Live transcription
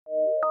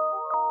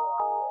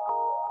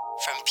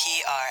from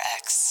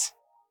PRX.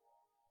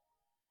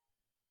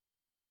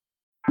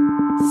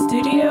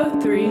 Studio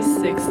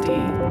 360.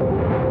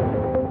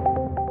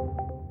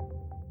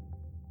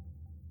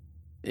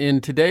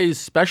 In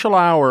today's special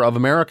hour of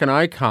American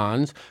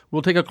Icons,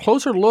 we'll take a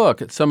closer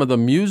look at some of the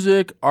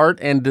music, art,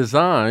 and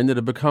design that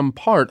have become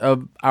part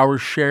of our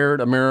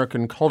shared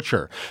American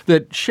culture,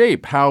 that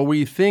shape how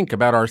we think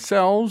about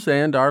ourselves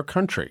and our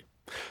country.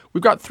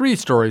 We've got 3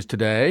 stories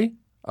today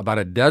about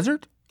a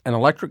desert, an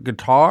electric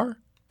guitar,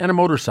 and a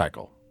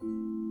motorcycle.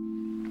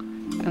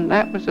 And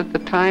that was at the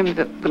time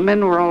that the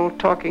men were all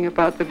talking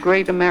about the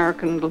great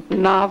American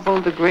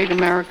novel, the great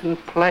American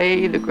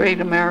play, the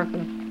great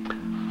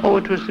American... Oh,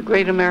 it was the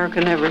great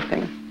American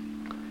everything.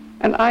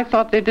 And I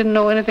thought they didn't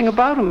know anything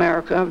about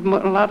America. A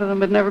lot of them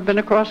had never been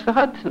across the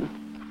Hudson.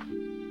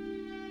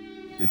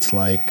 It's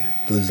like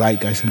the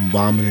zeitgeist had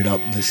vomited up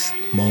this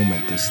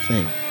moment, this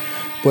thing.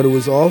 But it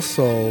was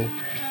also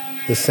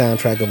the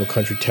soundtrack of a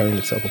country tearing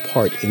itself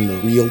apart in the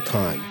real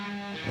time.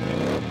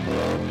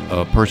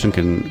 A person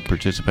can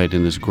participate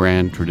in this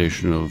grand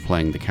tradition of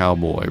playing the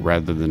cowboy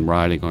rather than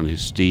riding on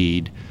his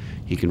steed.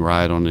 He can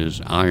ride on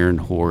his iron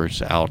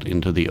horse out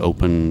into the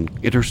open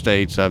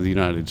interstates of the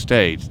United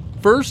States.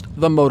 First,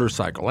 the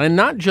motorcycle, and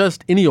not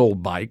just any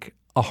old bike,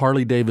 a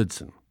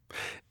Harley-Davidson.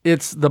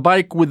 It's the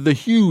bike with the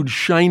huge,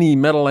 shiny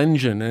metal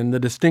engine and the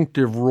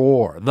distinctive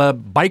roar, the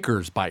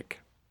biker's bike.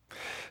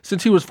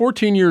 Since he was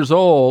 14 years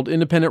old,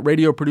 independent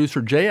radio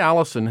producer Jay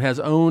Allison has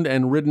owned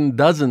and ridden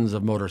dozens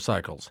of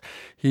motorcycles.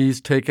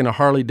 He's taken a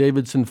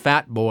Harley-Davidson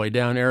Fat Boy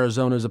down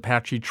Arizona's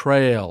Apache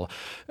Trail,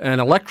 an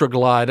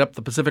Electroglide up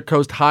the Pacific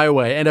Coast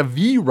Highway, and a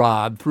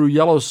V-Rod through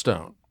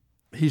Yellowstone.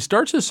 He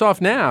starts us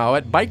off now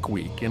at Bike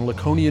Week in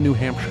Laconia, New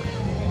Hampshire.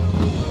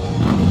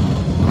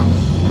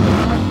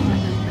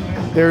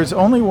 There's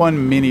only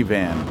one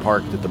minivan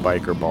parked at the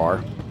biker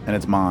bar, and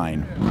it's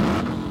mine.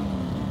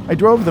 I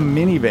drove the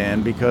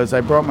minivan because I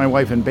brought my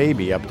wife and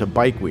baby up to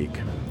Bike Week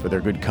for their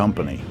good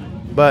company.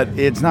 But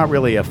it's not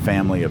really a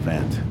family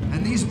event.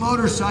 And these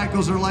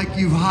motorcycles are like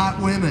you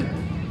hot women.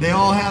 They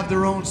all have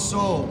their own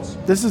souls.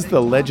 This is the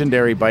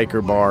legendary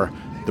biker bar,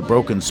 the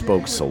Broken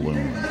Spoke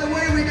Saloon. By the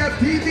way, we got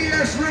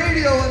PBS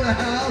radio in the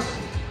house.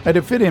 I'd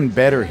have fit in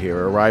better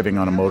here arriving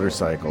on a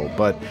motorcycle,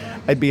 but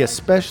I'd be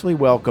especially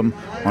welcome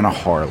on a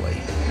Harley.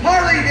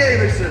 Harley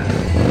Davidson!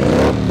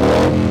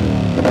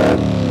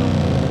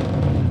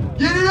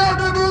 Get it up,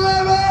 number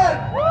 11!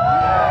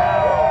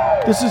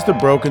 This is the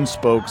Broken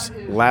Spokes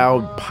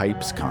Loud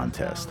Pipes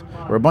Contest,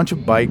 where a bunch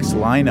of bikes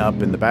line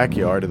up in the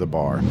backyard of the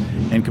bar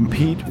and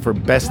compete for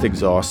best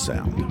exhaust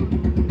sound.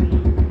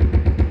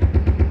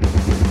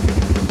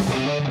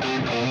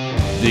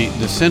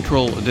 The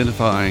central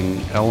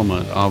identifying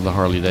element of the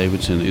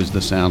Harley-Davidson is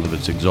the sound of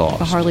its exhaust.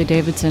 The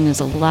Harley-Davidson is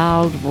a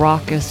loud,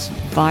 raucous,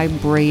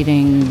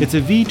 vibrating... It's a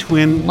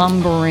V-twin.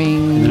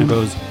 Lumbering. And then it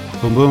goes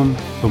boom, boom,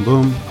 boom,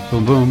 boom,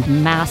 boom, boom.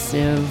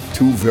 Massive.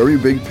 2 very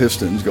big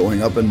pistons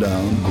going up and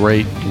down.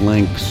 Great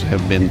lengths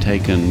have been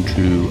taken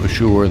to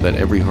assure that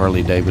every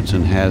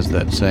Harley-Davidson has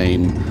that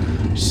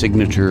same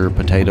signature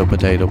potato,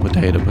 potato,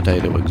 potato,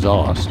 potato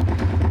exhaust.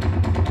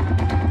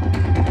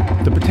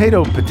 The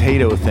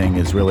potato thing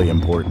is really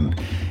important.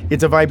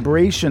 It's a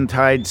vibration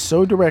tied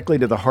so directly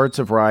to the hearts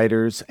of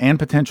riders and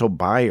potential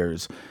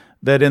buyers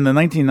that in the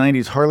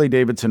 1990s,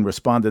 Harley-Davidson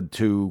responded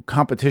to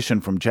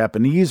competition from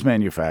Japanese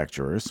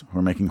manufacturers who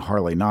are making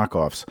Harley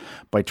knockoffs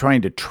by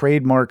trying to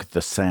trademark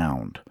the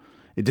sound.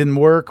 It didn't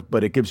work,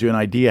 but it gives you an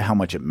idea how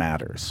much it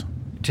matters.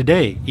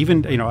 Today,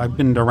 even, I've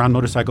been around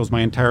motorcycles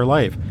my entire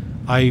life.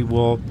 I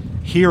will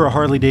hear a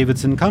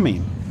Harley-Davidson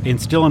coming, and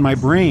still in my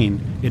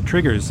brain, it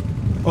triggers,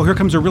 oh, here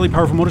comes a really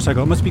powerful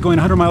motorcycle. It must be going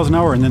 100 miles an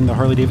hour, and then the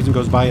Harley-Davidson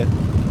goes by at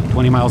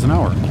 20 miles an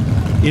hour.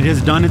 It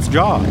has done its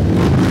job.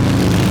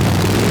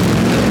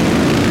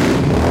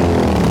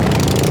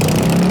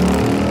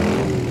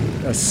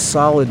 A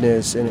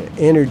solidness and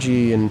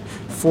energy and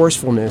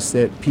forcefulness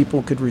that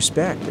people could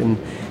respect, and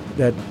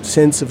that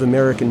sense of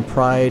American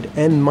pride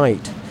and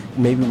might.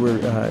 Maybe we're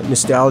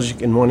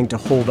nostalgic and wanting to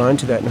hold on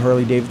to that, and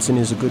Harley-Davidson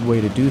is a good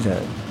way to do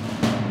that.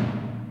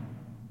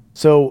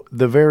 So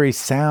the very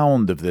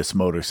sound of this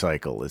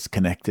motorcycle is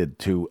connected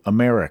to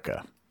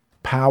America.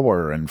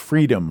 Power and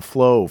freedom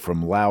flow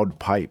from loud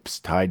pipes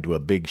tied to a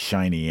big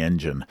shiny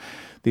engine.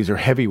 These are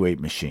heavyweight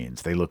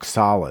machines. They look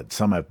solid.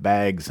 Some have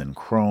bags and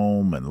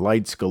chrome and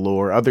lights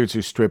galore. Others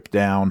are stripped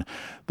down.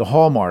 The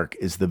hallmark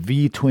is the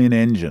V-twin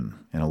engine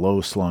in a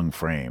low-slung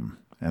frame.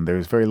 And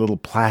there's very little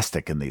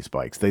plastic in these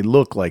bikes. They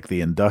look like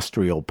the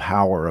industrial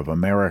power of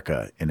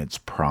America in its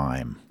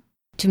prime.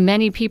 To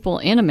many people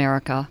in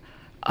America,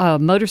 a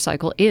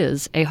motorcycle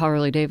is a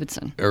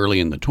Harley-Davidson. Early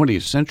in the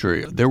 20th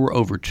century, there were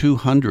over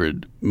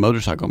 200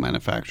 motorcycle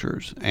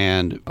manufacturers,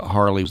 and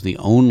Harley was the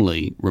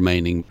only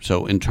remaining.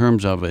 So in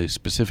terms of a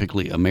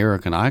specifically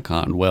American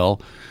icon,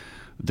 well,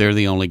 they're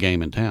the only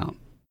game in town.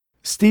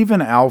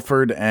 Stephen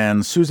Alford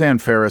and Suzanne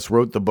Ferris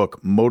wrote the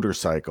book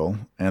Motorcycle,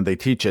 and they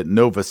teach at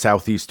Nova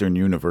Southeastern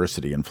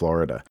University in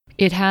Florida.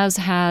 It has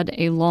had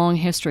a long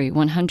history,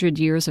 100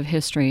 years of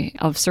history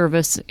of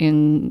service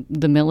in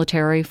the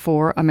military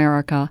for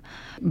America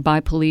by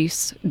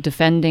police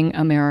defending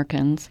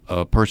Americans.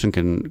 A person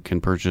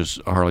can purchase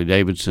a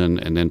Harley-Davidson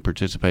and then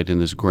participate in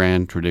this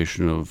grand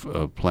tradition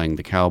of playing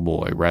the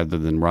cowboy. Rather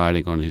than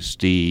riding on his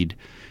steed,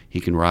 he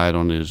can ride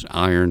on his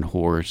iron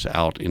horse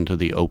out into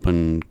the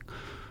open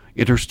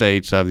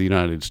interstates of the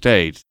United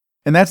States.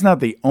 And that's not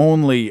the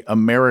only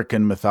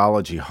American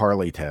mythology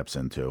Harley taps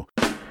into.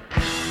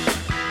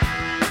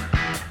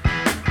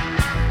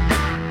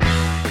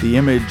 The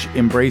image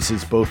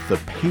embraces both the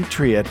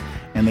patriot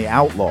and the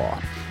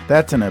outlaw.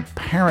 That's an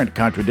apparent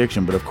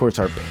contradiction, but of course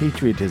our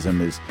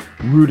patriotism is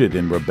rooted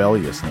in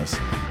rebelliousness.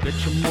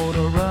 Get your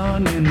motor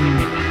running.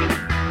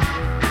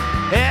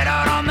 Head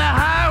out on the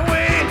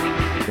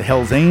highway. The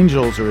Hells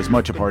Angels are as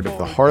much a part of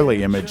the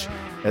Harley image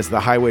as the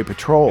Highway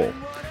Patrol.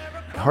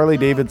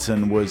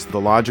 Harley-Davidson was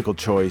the logical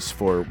choice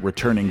for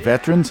returning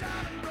veterans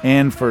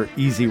and for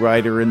Easy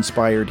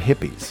Rider-inspired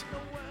hippies.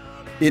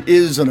 It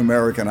is an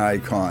American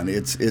icon.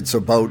 It's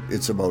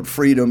about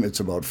freedom. It's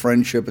about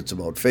friendship. It's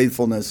about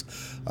faithfulness.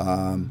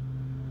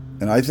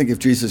 And I think if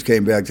Jesus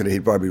came back today,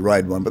 he'd probably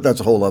ride one. But that's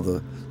a whole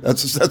other.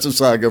 That's a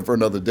saga for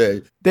another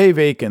day. Dave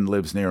Aiken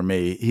lives near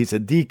me. He's a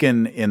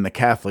deacon in the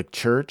Catholic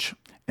Church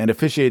and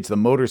officiates the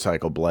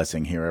motorcycle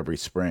blessing here every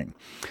spring.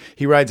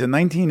 He rides a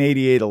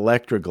 1988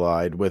 Electra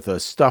Glide with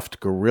a stuffed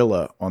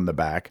gorilla on the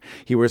back.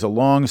 He wears a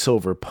long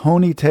silver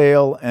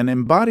ponytail and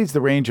embodies the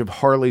range of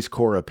Harley's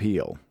core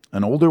appeal.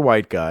 An older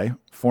white guy,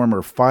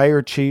 former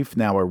fire chief,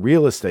 now a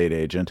real estate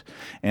agent,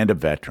 and a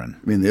veteran.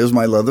 I mean, there's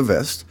my leather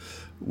vest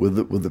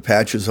with the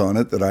patches on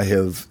it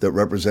that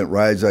represent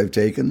rides I've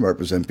taken,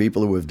 represent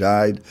people who have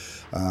died.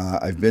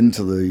 I've been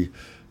to the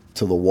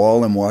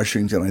wall in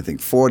Washington, I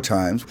think 4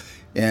 times,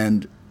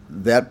 and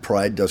that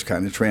pride does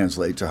kind of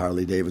translate to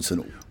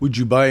Harley-Davidson. Would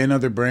you buy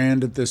another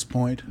brand at this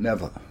point?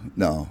 Never.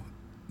 No.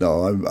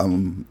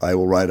 I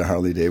will ride a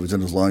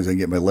Harley-Davidson as long as I can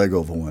get my leg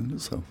over one.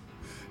 So.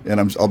 And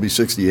I'll be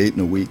 68 in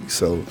a week,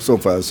 so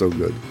far so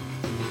good.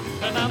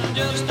 And I'm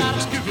just out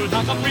of school,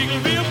 like I'm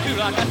real cool.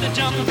 I got the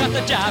jump, got the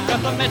jive,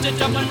 got the message,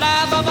 I'm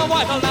alive, I'm a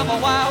wild one, I'm a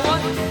wild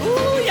one.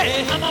 Ooh,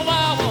 yeah, I'm a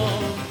wild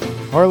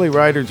one. Harley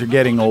riders are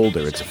getting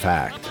older, it's a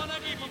fact.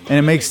 And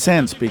it makes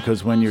sense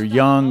because when you're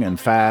young and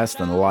fast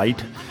and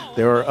light,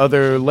 there are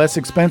other less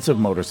expensive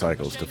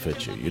motorcycles to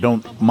fit you. You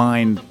don't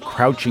mind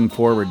crouching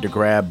forward to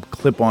grab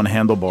clip-on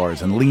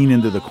handlebars and lean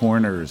into the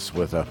corners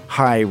with a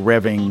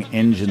high-revving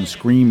engine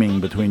screaming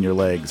between your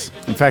legs.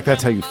 In fact,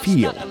 that's how you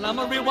feel.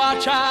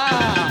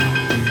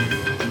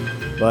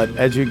 But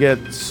as you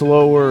get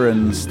slower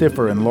and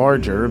stiffer and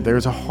larger,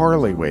 there's a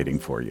Harley waiting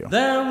for you.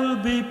 There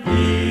will be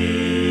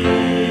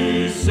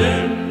peace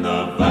in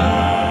the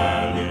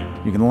valley.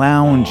 You can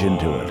lounge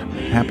into it,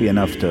 happy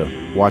enough to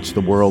watch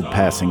the world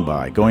passing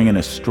by, going in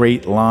a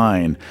straight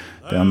line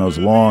down those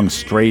long,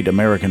 straight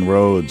American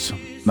roads,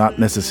 not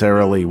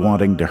necessarily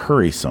wanting to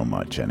hurry so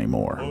much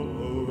anymore.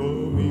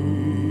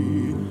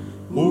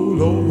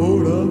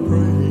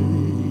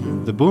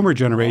 The boomer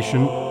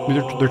generation,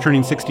 they're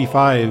turning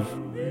 65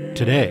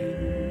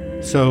 today.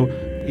 So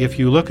if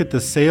you look at the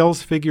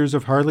sales figures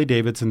of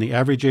Harley-Davidson, the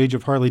average age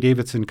of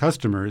Harley-Davidson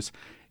customers,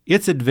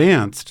 it's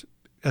advanced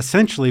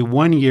essentially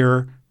 1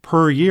 year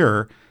per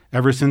year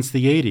ever since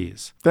the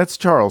 80s. That's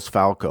Charles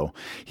Falco.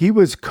 He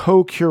was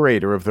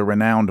co-curator of the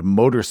renowned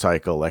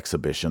motorcycle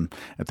exhibition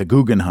at the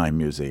Guggenheim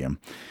Museum.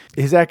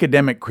 His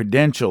academic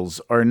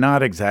credentials are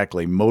not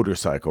exactly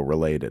motorcycle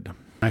related.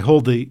 I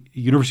hold the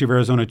University of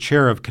Arizona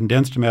chair of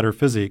condensed matter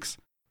physics.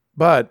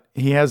 But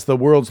he has the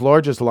world's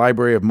largest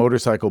library of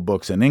motorcycle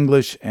books in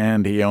English,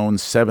 and he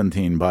owns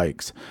 17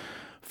 bikes.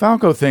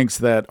 Falco thinks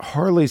that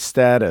Harley's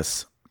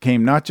status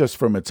came not just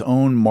from its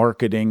own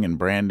marketing and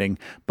branding,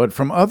 but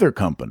from other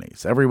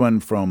companies, everyone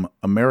from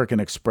American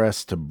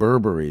Express to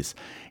Burberry's,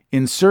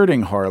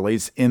 inserting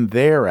Harleys in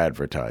their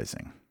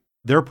advertising.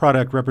 Their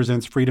product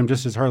represents freedom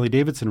just as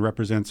Harley-Davidson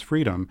represents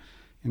freedom.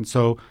 And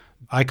so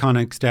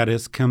iconic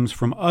status comes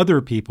from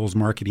other people's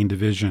marketing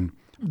division.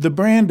 The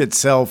brand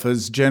itself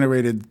has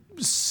generated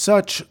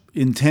such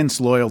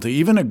intense loyalty,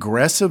 even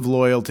aggressive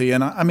loyalty.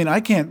 And I mean, I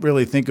can't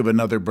really think of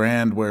another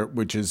brand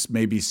which is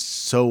maybe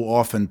so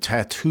often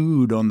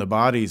tattooed on the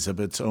bodies of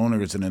its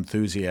owners and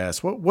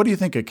enthusiasts. What do you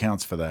think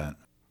accounts for that?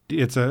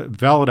 It's a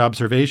valid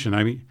observation.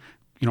 I mean,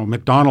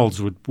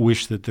 McDonald's would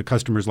wish that the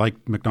customers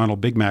liked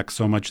McDonald Big Macs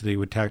so much they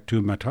would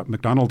tattoo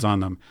McDonald's on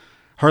them.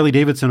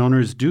 Harley-Davidson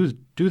owners do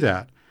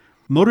that.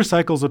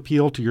 Motorcycles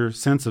appeal to your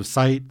sense of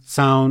sight,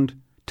 sound,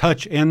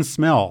 touch, and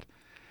smell.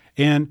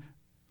 And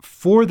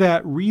for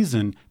that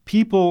reason,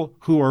 people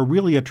who are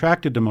really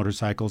attracted to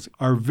motorcycles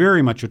are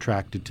very much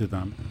attracted to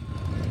them.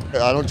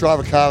 I don't drive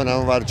a car and I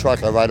don't ride a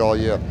truck. I ride all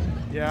year.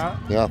 Yeah?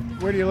 Yeah.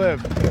 Where do you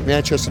live?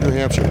 Manchester, New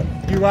Hampshire.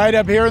 You ride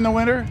up here in the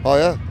winter? Oh,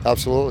 yeah,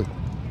 absolutely.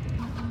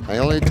 I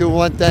only do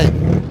one thing.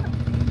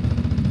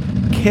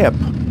 Kip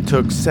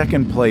took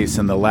second place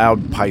in the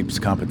Loud Pipes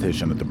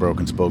competition at the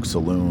Broken Spoke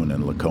Saloon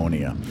in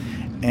Laconia.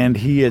 And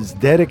he is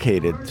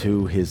dedicated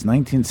to his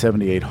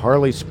 1978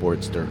 Harley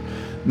Sportster,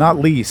 not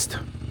least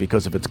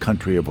because of its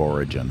country of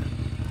origin.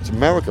 It's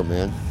America,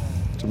 man.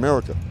 It's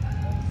America.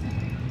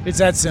 It's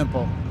that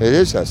simple. It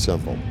is that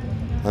simple.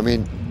 I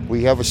mean,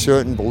 we have a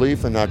certain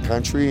belief in our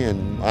country,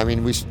 and I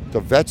mean, the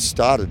vets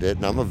started it,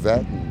 and I'm a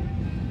vet,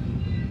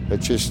 and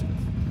it's just,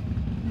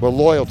 we're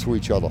loyal to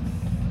each other.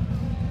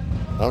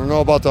 I don't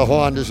know about the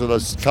Hondas or the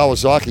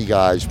Kawasaki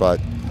guys,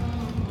 but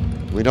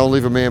we don't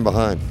leave a man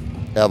behind,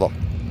 ever.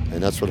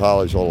 And that's what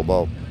Harley's all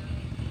about.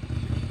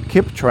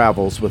 Kip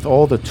travels with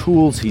all the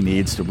tools he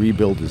needs to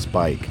rebuild his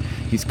bike.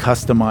 He's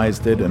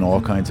customized it in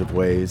all kinds of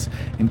ways,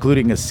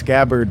 including a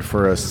scabbard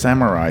for a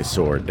samurai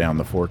sword down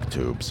the fork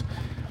tubes.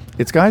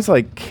 It's guys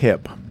like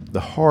Kip, the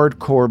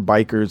hardcore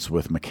bikers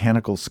with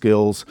mechanical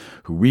skills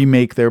who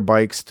remake their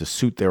bikes to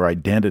suit their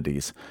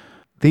identities.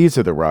 These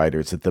are the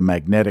riders at the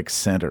magnetic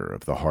center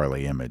of the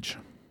Harley image.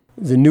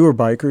 The newer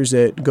bikers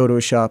that go to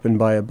a shop and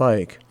buy a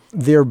bike,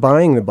 their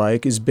buying the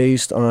bike is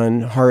based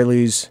on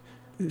Harley's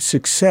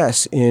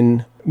success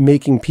in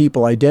making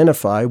people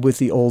identify with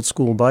the old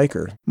school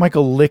biker.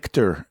 Michael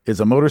Lichter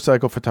is a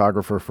motorcycle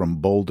photographer from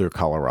Boulder,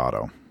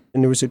 Colorado.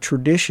 And there was a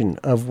tradition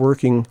of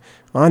working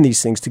on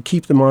these things to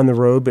keep them on the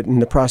road, but in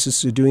the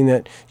process of doing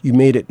that, you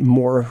made it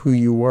more who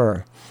you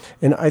were.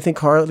 And I think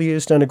Harley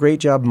has done a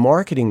great job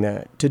marketing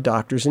that to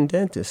doctors and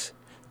dentists.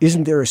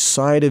 Isn't there a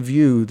side of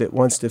you that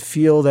wants to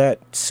feel that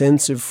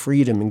sense of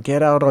freedom and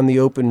get out on the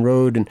open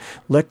road and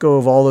let go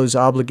of all those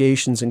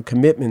obligations and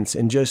commitments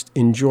and just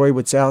enjoy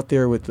what's out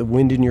there with the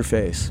wind in your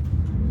face?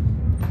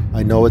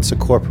 I know it's a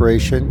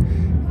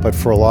corporation, but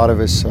for a lot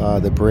of us,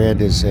 the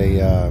brand is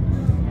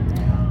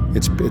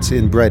it's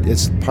inbred.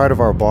 It's part of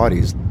our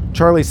bodies.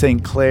 Charlie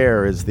St.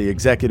 Clair is the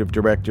executive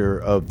director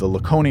of the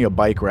Laconia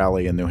Bike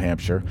Rally in New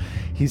Hampshire.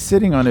 He's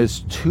sitting on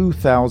his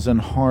 2000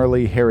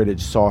 Harley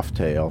Heritage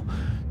Softail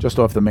just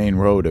off the main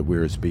road at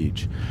Weirs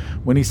Beach.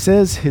 When he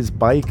says his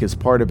bike is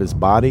part of his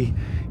body,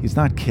 he's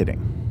not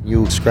kidding.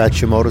 You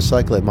scratch your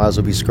motorcycle, it might as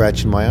well be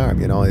scratching my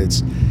arm. You know,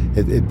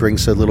 it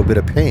brings a little bit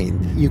of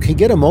pain. You can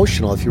get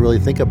emotional if you really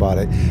think about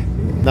it.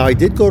 Now, I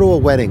did go to a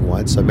wedding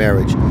once, a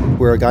marriage,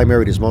 where a guy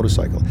married his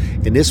motorcycle.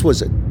 And this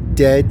was a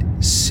dead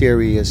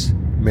serious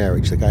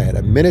marriage. The guy had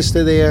a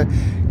minister there.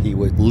 He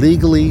was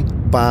legally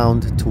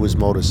bound to his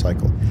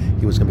motorcycle.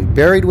 He was going to be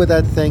buried with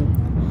that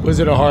thing. Was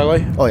it a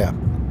Harley? Oh, yeah.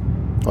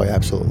 Oh, yeah,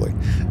 absolutely.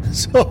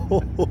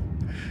 So...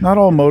 Not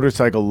all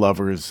motorcycle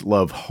lovers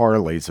love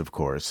Harleys, of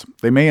course.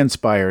 They may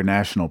inspire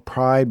national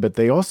pride, but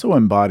they also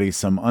embody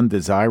some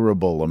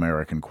undesirable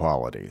American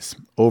qualities.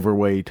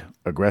 Overweight,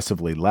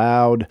 aggressively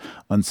loud,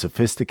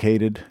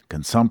 unsophisticated,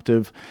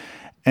 consumptive.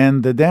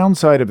 And the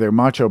downside of their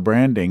macho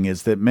branding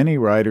is that many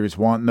riders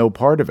want no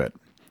part of it.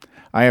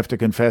 I have to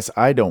confess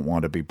I don't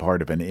want to be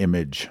part of an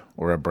image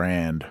or a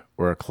brand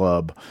or a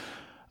club.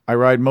 I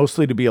ride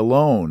mostly to be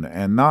alone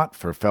and not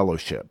for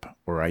fellowship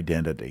or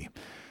identity.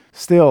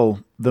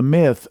 Still, the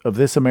myth of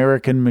this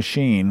American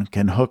machine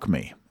can hook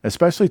me,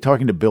 especially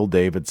talking to Bill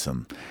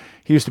Davidson.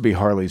 He used to be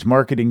Harley's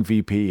marketing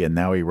VP, and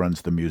now he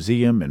runs the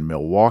museum in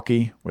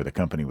Milwaukee, where the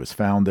company was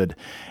founded.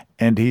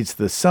 And he's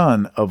the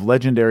son of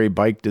legendary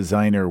bike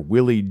designer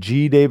Willie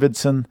G.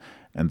 Davidson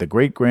and the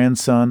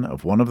great-grandson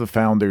of one of the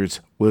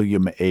founders,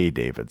 William A.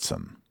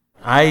 Davidson.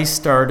 I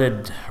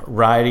started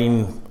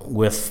riding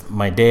with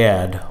my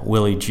dad,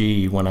 Willie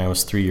G., when I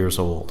was 3 years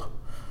old.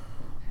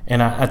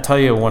 And I tell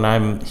you, when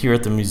I'm here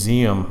at the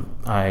museum,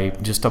 I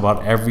just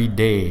about every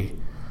day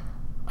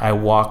I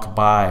walk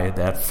by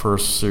that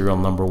first serial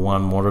number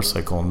 1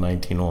 motorcycle in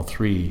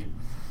 1903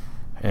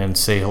 and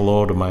say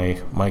hello to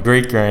my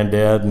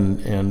great-granddad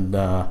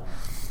and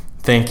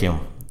thank him.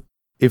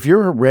 If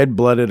you're a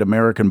red-blooded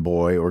American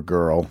boy or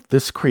girl,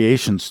 this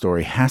creation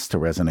story has to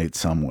resonate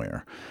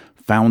somewhere.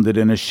 Founded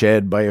in a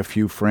shed by a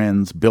few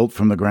friends, built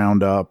from the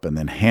ground up, and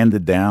then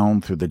handed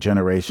down through the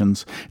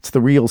generations, it's the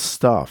real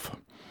stuff.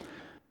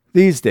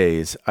 These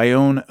days, I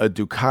own a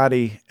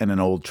Ducati and an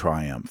old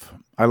Triumph.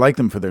 I like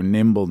them for their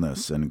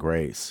nimbleness and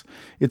grace.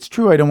 It's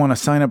true I don't want to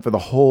sign up for the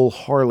whole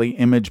Harley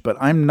image, but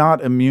I'm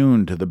not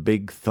immune to the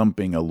big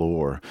thumping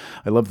allure.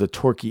 I love the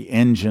torquey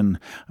engine.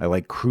 I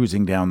like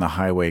cruising down the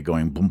highway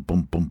going boom,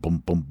 boom, boom,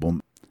 boom, boom,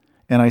 boom.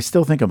 And I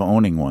still think of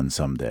owning one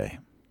someday.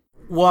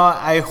 Well,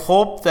 I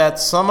hope that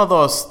some of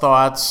those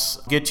thoughts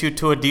get you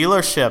to a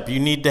dealership. You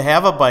need to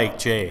have a bike,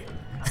 Jay.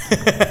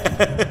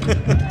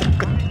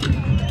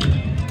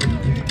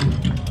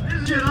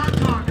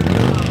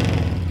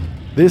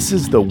 This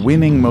is the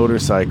winning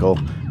motorcycle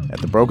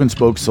at the Broken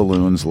Spoke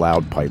Saloon's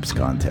Loud Pipes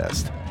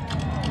contest.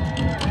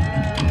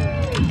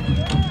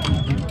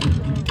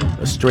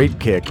 A straight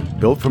kick,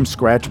 built from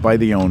scratch by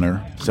the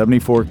owner,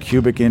 74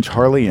 cubic inch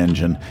Harley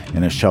engine,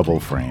 and a shovel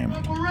frame.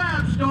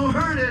 Don't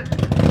hurt it.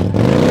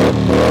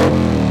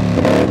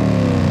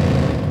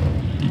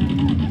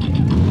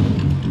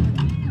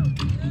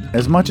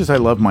 As much as I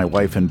love my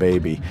wife and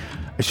baby,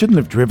 I shouldn't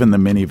have driven the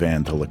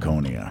minivan to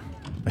Laconia.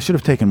 I should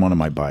have taken one of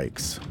my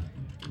bikes.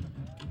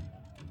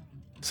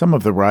 Some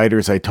of the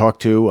riders I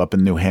talked to up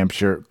in New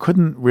Hampshire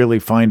couldn't really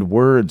find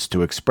words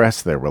to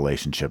express their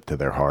relationship to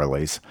their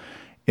Harleys.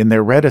 In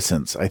their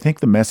reticence, I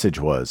think the message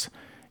was,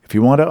 if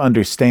you want to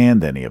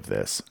understand any of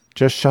this,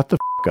 just shut the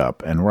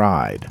up and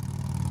ride.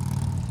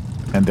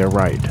 And they're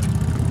right.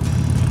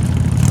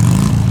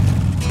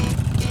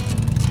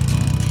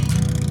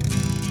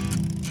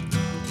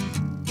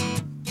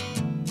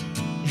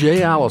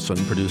 Jay Allison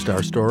produced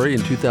our story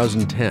in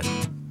 2010.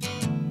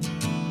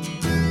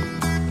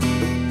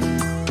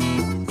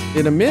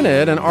 In a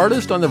minute, an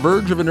artist on the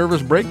verge of a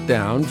nervous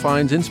breakdown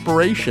finds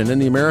inspiration in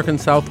the American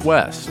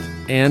Southwest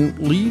and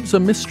leaves a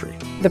mystery.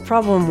 The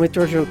problem with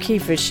Georgia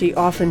O'Keeffe is she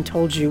often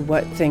told you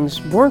what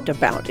things weren't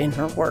about in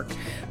her work,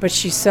 but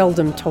she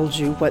seldom told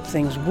you what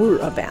things were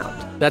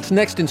about. That's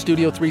next in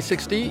Studio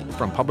 360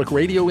 from Public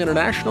Radio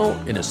International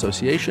in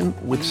association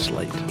with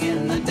Slate.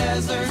 In the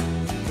desert,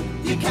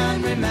 you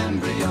can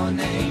remember your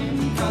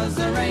name, 'cause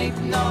there ain't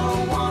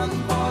no one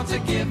for to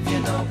give you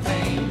no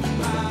pain.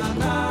 La,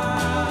 la, la.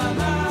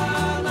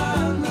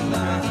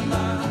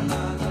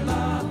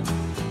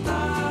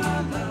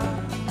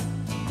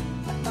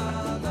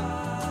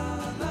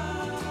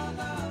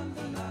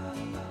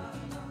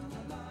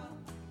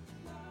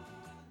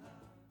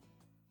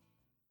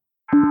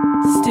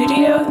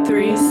 Studio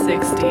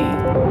 360.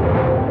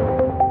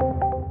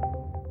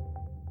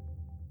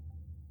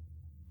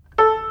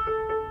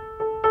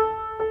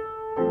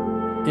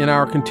 In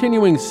our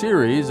continuing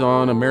series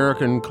on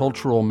American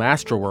cultural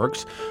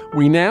masterworks,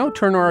 we now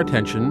turn our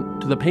attention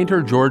to the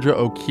painter Georgia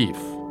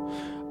O'Keeffe.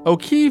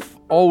 O'Keeffe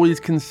always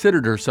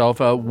considered herself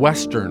a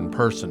Western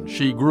person.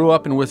 She grew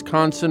up in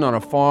Wisconsin on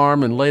a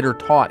farm and later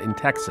taught in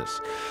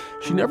Texas.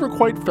 She never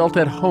quite felt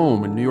at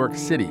home in New York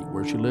City,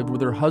 where she lived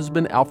with her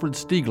husband, Alfred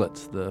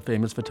Stieglitz, the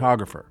famous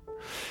photographer.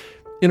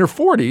 In her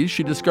 40s,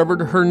 she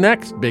discovered her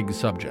next big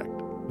subject,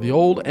 the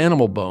old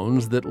animal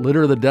bones that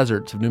litter the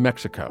deserts of New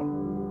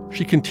Mexico.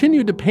 She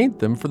continued to paint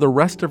them for the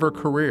rest of her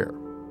career.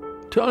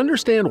 To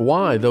understand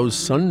why those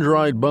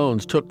sun-dried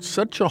bones took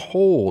such a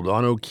hold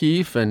on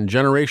O'Keeffe and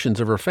generations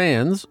of her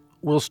fans,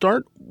 we'll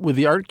start with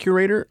the art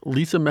curator,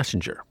 Lisa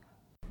Messenger.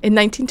 In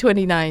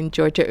 1929,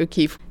 Georgia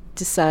O'Keeffe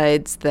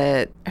decides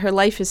that her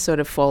life has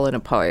sort of fallen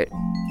apart.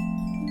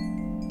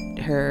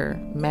 Her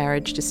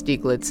marriage to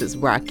Stieglitz is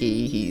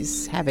rocky.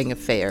 He's having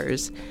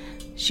affairs.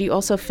 She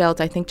also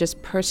felt, I think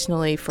just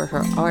personally for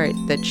her art,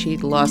 that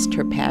she'd lost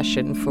her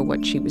passion for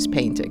what she was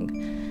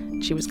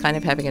painting. She was kind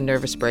of having a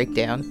nervous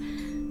breakdown.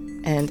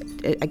 And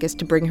I guess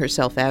to bring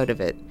herself out of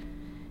it,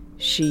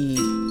 she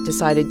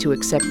decided to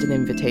accept an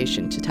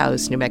invitation to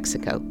Taos, New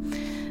Mexico.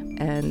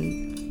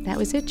 And that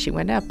was it. She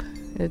went up.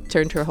 It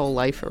turned her whole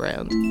life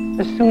around.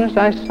 As soon as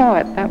I saw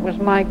it, that was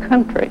my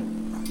country.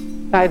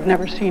 I'd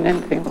never seen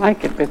anything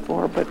like it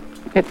before, but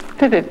it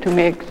fitted to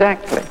me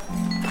exactly.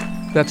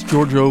 That's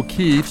Georgia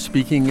O'Keeffe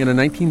speaking in a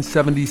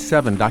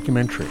 1977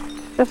 documentary.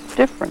 It's just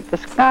different. The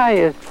sky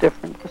is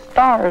different. The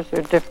stars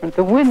are different.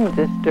 The wind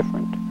is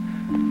different.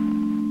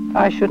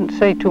 I shouldn't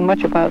say too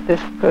much about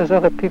this because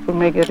other people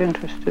may get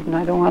interested, and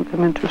I don't want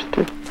them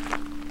interested.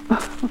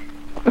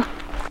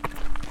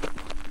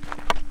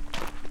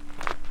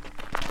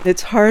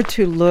 It's hard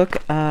to look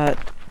at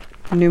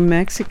New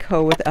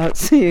Mexico without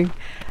seeing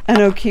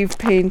an O'Keeffe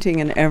painting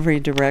in every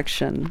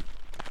direction.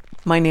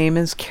 My name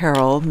is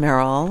Carol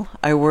Merrill.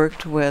 I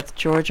worked with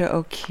Georgia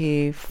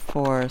O'Keeffe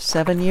for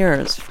 7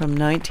 years, from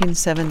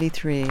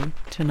 1973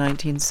 to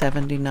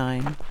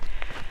 1979.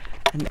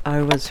 And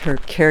I was her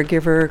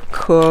caregiver,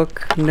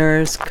 cook,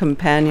 nurse,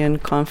 companion,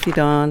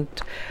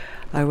 confidant.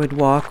 I would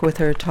walk with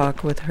her,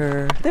 talk with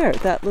her. There,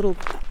 that little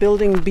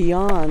building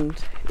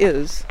beyond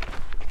is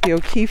the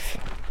O'Keeffe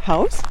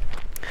house.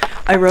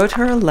 I wrote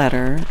her a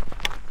letter,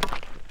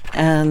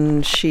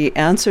 and she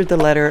answered the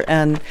letter,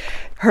 and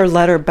her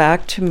letter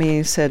back to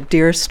me said,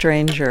 "Dear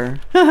stranger."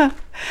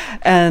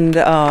 And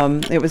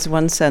it was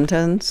one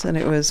sentence, and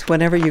it was,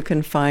 "Whenever you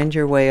can find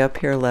your way up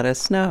here, let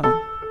us know."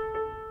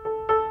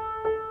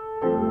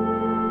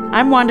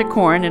 I'm Wanda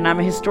Korn, and I'm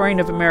a historian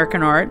of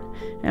American art,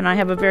 and I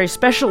have a very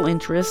special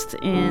interest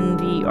in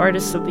the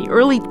artists of the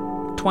early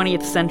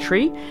 20th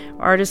century,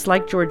 artists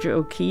like Georgia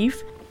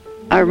O'Keeffe.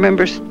 I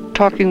remember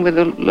talking with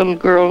a little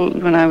girl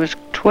when I was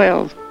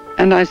 12,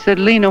 and I said,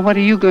 "Lena, what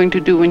are you going to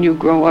do when you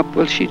grow up?"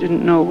 Well, she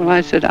didn't know. Well,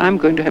 I said, "I'm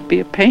going to be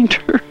a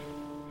painter."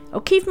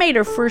 O'Keeffe made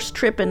her first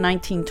trip in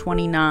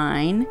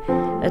 1929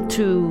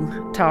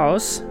 to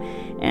Taos,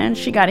 and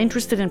she got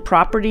interested in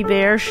property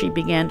there. She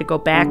began to go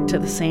back to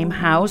the same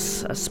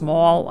house, a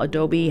small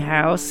adobe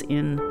house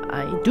in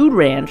a dude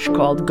ranch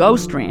called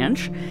Ghost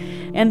Ranch.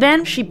 And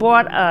then she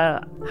bought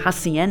a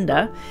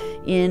hacienda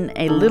in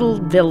a little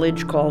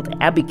village called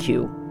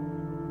Abiquiu.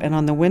 And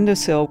on the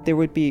windowsill, there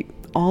would be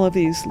all of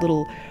these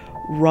little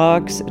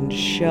rocks and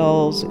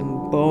shells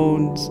and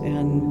bones.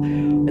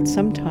 And at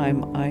some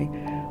time, I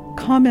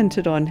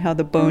commented on how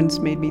the bones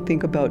made me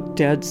think about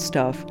dead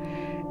stuff.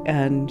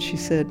 And she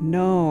said,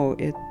 "No,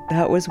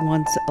 that was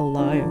once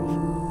alive."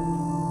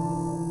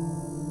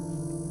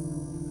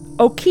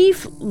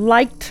 O'Keeffe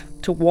liked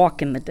to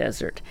walk in the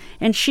desert,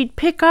 and she'd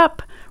pick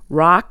up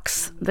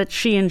rocks that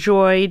she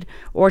enjoyed,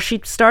 or she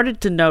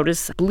started to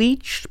notice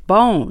bleached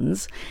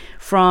bones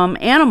from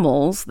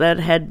animals that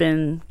had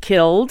been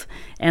killed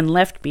and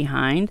left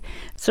behind.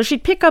 So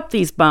she'd pick up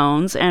these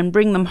bones and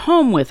bring them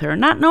home with her,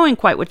 not knowing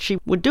quite what she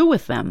would do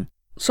with them.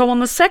 So on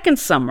the second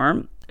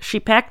summer, she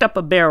packed up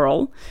a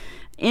barrel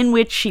in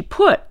which she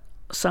put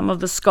some of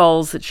the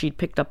skulls that she'd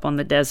picked up on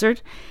the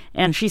desert,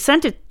 and she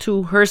sent it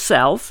to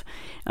herself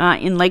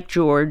in Lake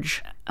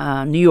George,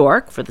 New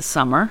York, for the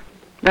summer.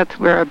 That's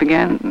where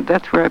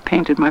I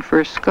painted my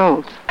first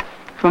skulls,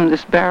 from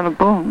this barrel of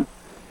bone.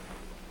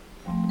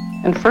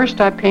 And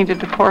first I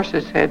painted a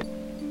horse's head,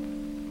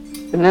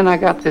 and then I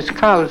got this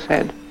cow's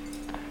head.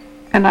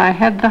 And I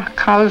had the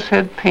cow's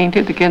head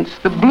painted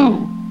against the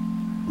blue.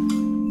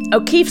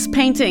 O'Keeffe's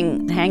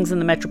painting hangs in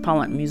the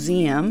Metropolitan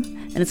Museum,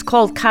 and it's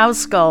called Cow's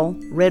Skull,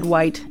 Red,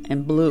 White,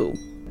 and Blue.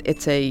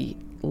 It's a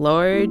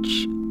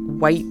large,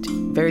 white,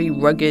 very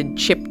rugged,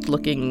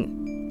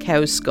 chipped-looking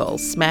cow's skull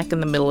smack in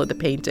the middle of the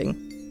painting.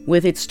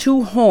 With its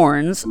two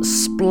horns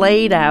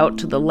splayed out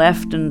to the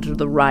left and to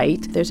the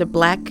right. There's a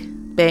black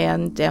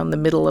band down the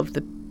middle of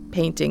the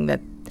painting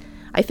that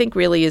I think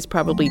really is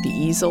probably the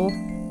easel.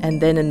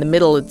 And then in the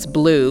middle it's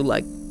blue,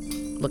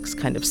 looks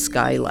kind of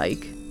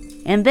sky-like.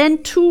 And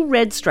then two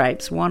red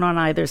stripes, one on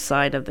either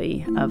side of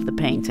the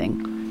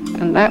painting.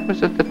 And that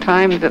was at the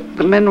time that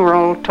the men were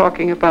all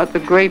talking about the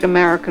great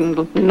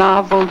American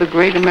novel, the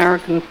great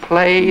American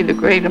play, the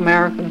great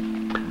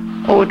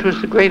American... Oh, it was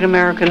the great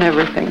American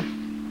everything.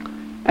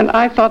 And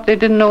I thought they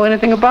didn't know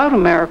anything about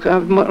America. A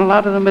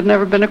lot of them had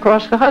never been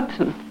across the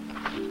Hudson.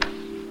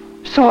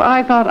 So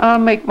I thought, I'll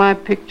make my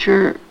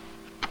picture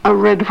a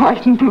red,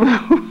 white, and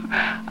blue.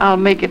 I'll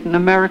make it an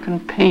American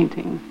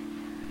painting.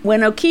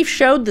 When O'Keeffe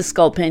showed the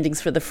skull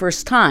paintings for the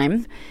first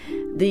time,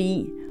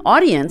 the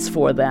audience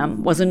for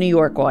them was a New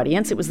York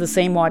audience. It was the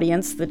same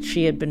audience that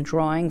she had been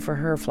drawing for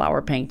her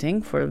flower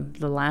painting for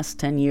the last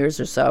 10 years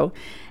or so.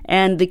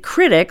 And the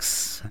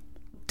critics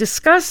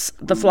discuss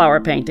the flower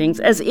paintings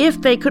as if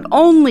they could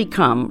only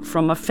come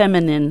from a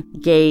feminine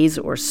gaze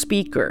or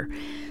speaker.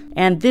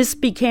 And this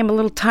became a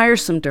little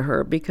tiresome to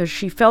her because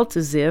she felt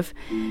as if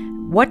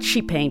what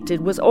she painted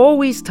was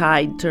always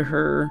tied to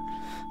her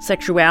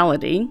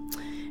sexuality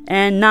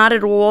and not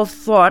at all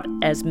thought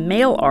as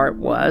male art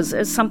was,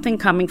 as something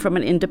coming from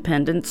an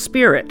independent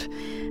spirit.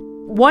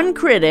 One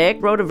critic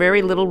wrote a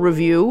very little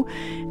review,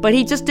 but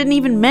he just didn't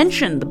even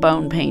mention the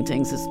bone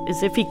paintings,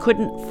 as if he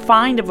couldn't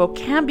find a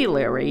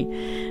vocabulary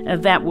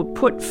that would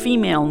put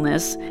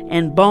femaleness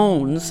and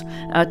bones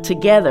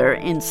together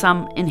in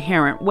some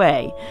inherent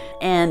way.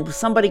 And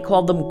somebody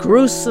called them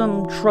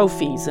gruesome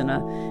trophies in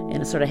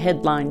a sort of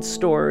headline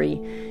story.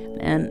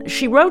 And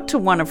she wrote to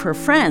one of her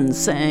friends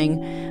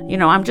saying,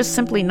 I'm just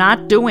simply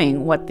not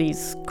doing what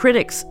these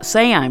critics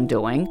say I'm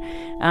doing.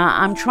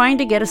 I'm trying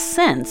to get a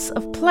sense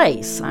of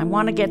place. I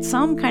want to get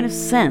some kind of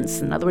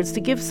sense, in other words,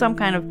 to give some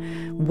kind of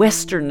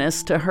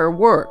Westernness to her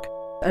work.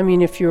 I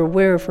mean, if you're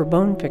aware of her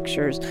bone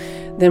pictures,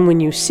 then when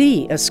you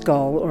see a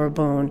skull or a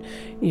bone,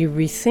 you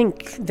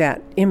rethink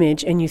that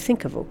image and you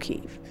think of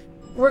O'Keeffe.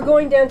 We're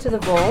going down to the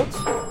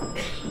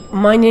vault.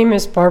 My name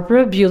is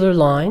Barbara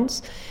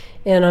Buehler-Lines,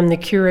 and I'm the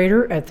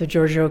curator at the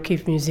Georgia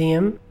O'Keeffe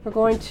Museum. We're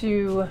going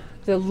to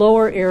the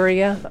lower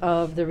area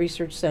of the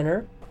Research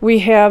Center. We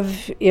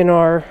have in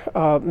our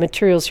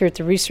materials here at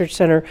the Research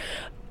Center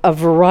a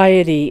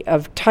variety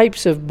of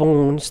types of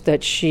bones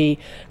that she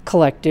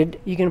collected.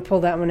 You gonna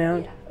pull that one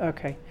out? Yeah.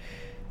 Okay.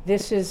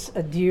 This is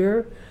a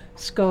deer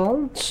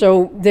skull.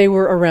 So they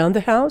were around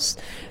the house.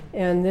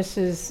 And this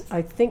is,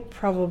 I think,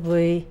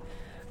 probably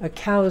a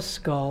cow's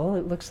skull.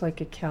 It looks like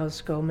a cow's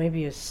skull,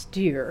 maybe a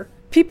steer.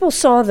 People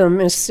saw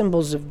them as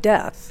symbols of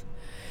death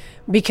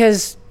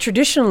because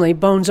traditionally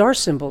bones are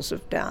symbols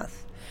of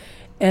death.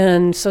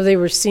 And so they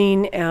were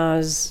seen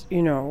as,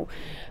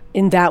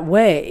 in that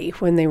way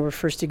when they were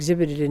first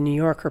exhibited in New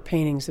York, her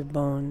paintings of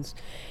bones.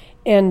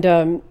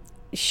 And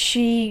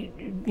she,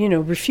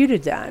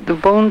 refuted that. The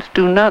bones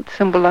do not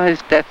symbolize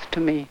death to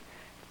me.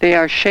 They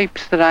are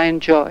shapes that I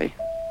enjoy.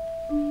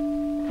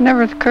 It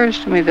never occurs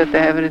to me that they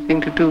have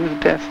anything to do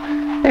with death.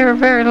 They are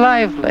very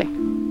lively.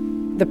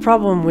 The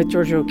problem with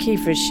Georgia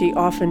O'Keeffe is she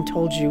often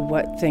told you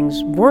what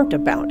things weren't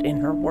about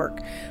in her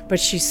work, but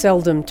she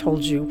seldom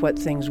told you what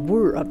things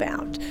were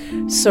about.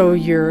 So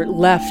you're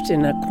left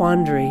in a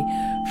quandary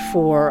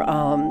for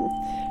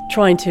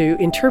trying to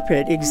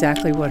interpret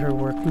exactly what her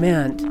work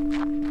meant.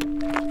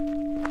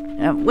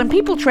 When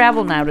people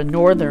travel now to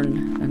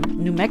northern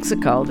New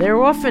Mexico,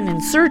 they're often in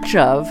search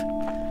of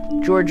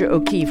Georgia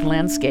O'Keeffe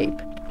landscape.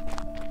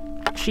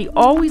 She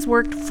always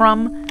worked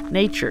from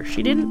nature.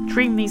 She didn't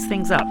dream these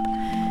things up.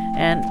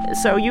 And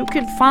so you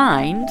can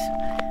find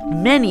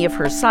many of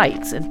her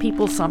sites, and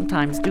people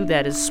sometimes do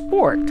that as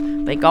sport.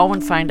 They go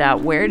and find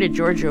out, where did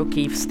Georgia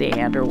O'Keeffe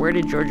stand, or where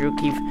did Georgia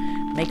O'Keeffe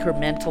make her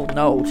mental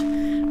note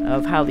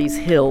of how these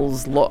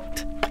hills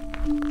looked.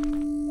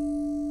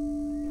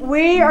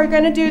 We are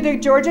going to do the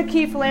Georgia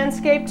O'Keeffe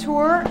landscape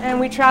tour, and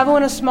we travel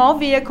in a small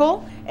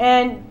vehicle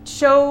and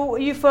show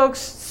you folks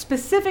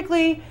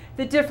specifically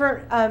the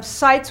different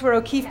sites where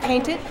O'Keeffe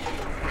painted.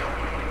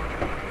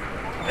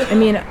 I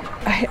mean,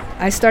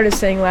 I started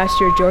saying last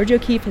year, Georgia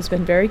O'Keeffe has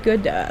been very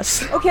good to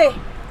us. Okay,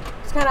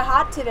 it's kind of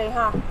hot today,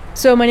 huh?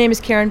 So my name is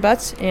Karen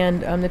Butts,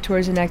 and I'm the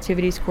Tours and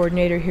Activities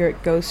Coordinator here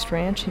at Ghost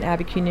Ranch in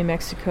Abiquiu, New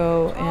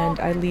Mexico, and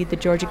I lead the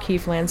Georgia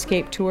O'Keeffe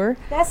Landscape Tour.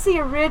 That's the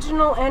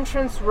original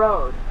entrance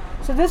road.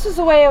 So this is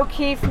the way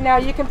O'Keeffe, now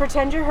you can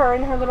pretend you're her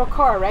in her little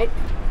car, right?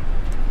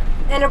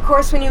 And of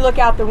course, when you look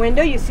out the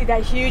window, you see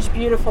that huge,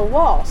 beautiful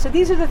wall. So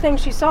these are the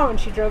things she saw when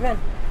she drove in.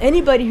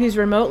 Anybody who's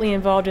remotely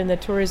involved in the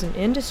tourism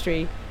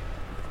industry,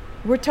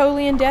 we're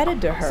totally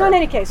indebted to her. So in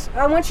any case,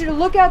 I want you to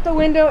look out the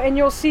window and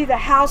you'll see the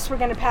house. We're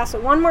going to pass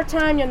it one more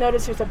time. You'll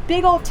notice there's a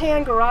big old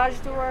tan garage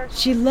door.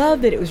 She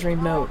loved that it was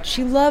remote.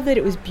 She loved that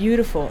it was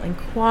beautiful and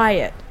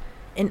quiet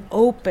and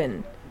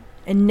open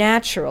and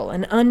natural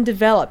and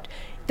undeveloped.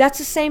 That's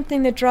the same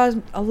thing that draws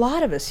a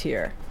lot of us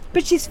here.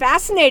 But she's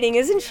fascinating,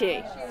 isn't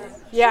she?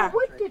 Yeah. So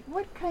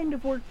what kind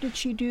of work did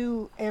she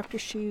do after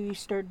she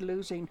started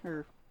losing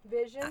her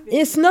vision?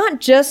 It's not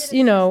just,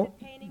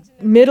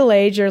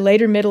 middle-aged or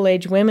later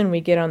middle-aged women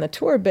we get on the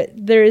tour, but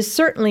there is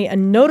certainly a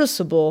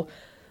noticeable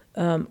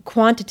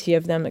quantity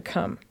of them that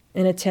come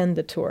and attend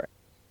the tour.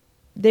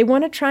 They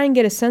want to try and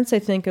get a sense, I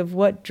think, of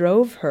what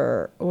drove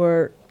her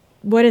or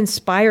what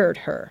inspired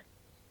her.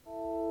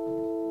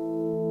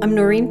 I'm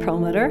Noreen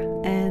Perlmutter,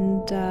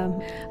 and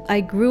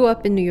I grew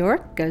up in New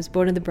York. I was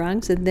born in the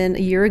Bronx, and then a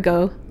year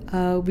ago,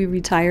 we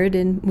retired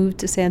and moved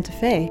to Santa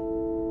Fe.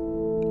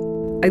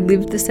 I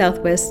lived the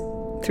Southwest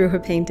through her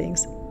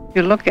paintings.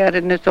 You look at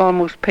it and it's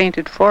almost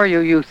painted for you,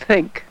 you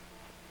think,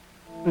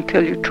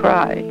 until you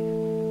try.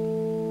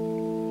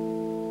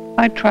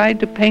 I tried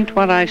to paint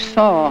what I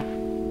saw.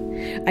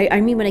 I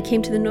mean, when I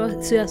came to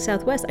the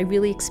Southwest, I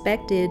really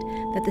expected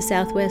that the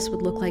Southwest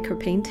would look like her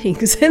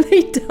paintings, and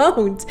they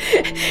don't.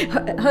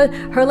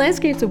 Her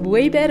landscapes are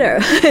way better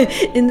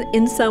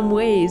in some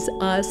ways,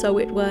 so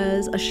it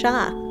was a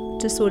shock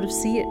to sort of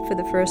see it for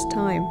the first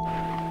time.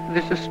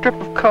 There's a strip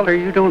of color,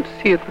 you don't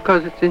see it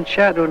because it's in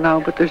shadow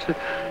now, but there's a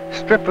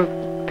strip of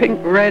pink,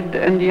 red,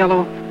 and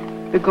yellow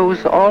that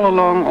goes all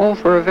along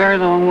over a very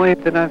long way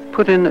that I've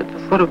put in at the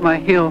foot of my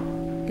hill.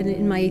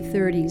 In my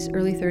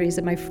early 30s,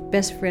 that my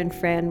best friend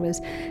Fran was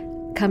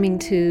coming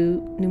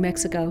to New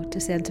Mexico, to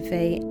Santa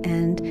Fe,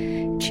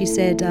 and she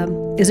said,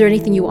 is there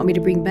anything you want me to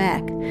bring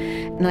back?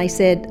 And I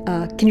said,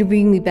 can you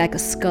bring me back a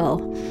skull?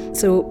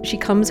 So she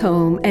comes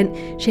home,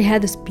 and she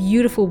had this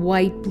beautiful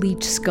white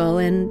bleached skull,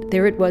 and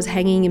there it was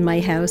hanging in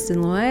my house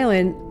in Long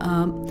Island.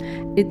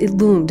 It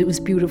loomed, it was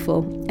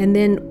beautiful. And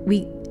then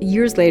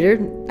years later,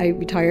 I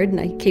retired and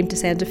I came to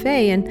Santa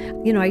Fe,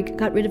 and I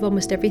got rid of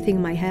almost everything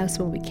in my house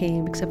when we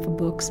came, except for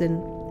books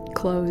and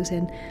clothes,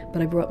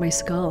 but I brought my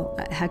skull.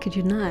 How could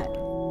you not?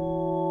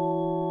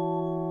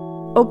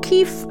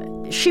 O'Keeffe,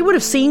 she would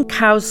have seen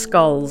cow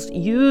skulls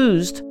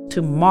used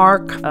to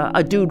mark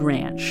a dude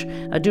ranch.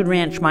 A dude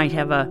ranch might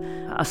have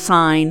a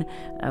sign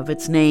of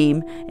its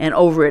name, and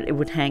over it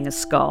would hang a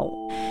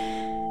skull.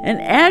 And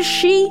as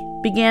she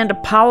began to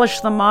polish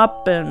them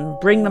up and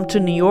bring them to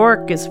New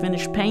York as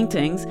finished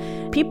paintings,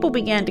 people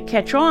began to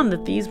catch on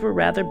that these were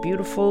rather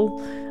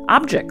beautiful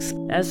objects.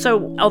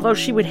 So although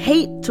she would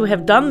hate to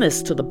have done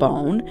this to the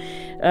bone,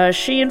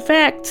 she in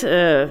fact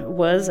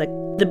was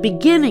the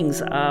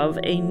beginnings of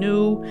a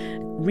new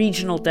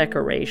regional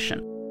decoration,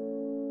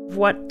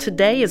 what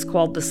today is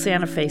called the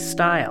Santa Fe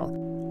style.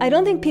 I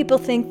don't think people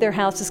think their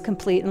house is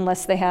complete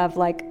unless they have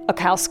like a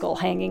cow skull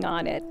hanging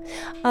on it.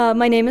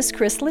 My name is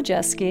Chris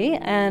Lejeski,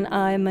 and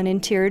I'm an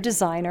interior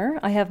designer.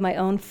 I have my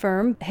own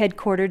firm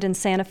headquartered in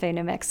Santa Fe,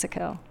 New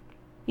Mexico.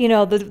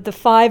 The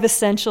 5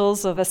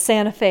 essentials of a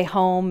Santa Fe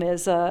home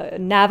is a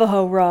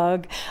Navajo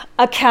rug,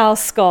 a cow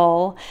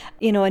skull,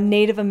 a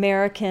Native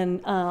American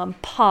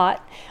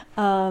pot.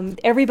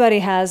 Everybody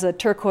has a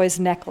turquoise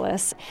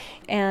necklace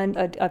and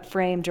a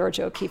framed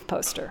Georgia O'Keeffe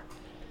poster.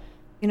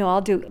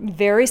 I'll do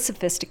very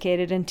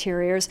sophisticated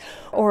interiors,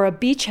 or a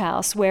beach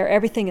house where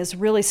everything is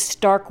really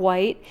stark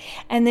white,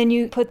 and then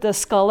you put the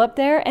skull up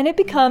there and it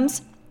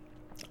becomes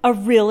a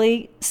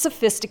really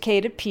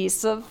sophisticated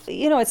piece of,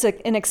 it's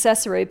an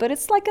accessory, but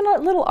it's like a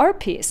little art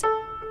piece.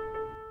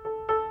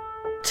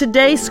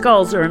 Today,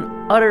 skulls are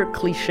an utter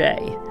cliche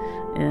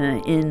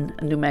in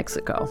New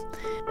Mexico.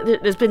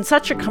 There's been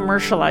such a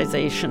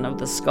commercialization of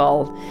the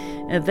skull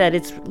that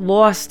it's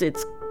lost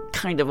its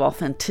kind of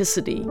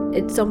authenticity.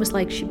 It's almost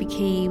like she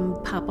became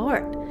pop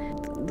art.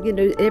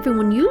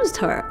 Everyone used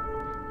her.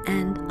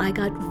 And I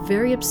got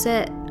very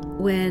upset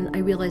when I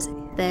realized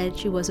that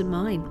she wasn't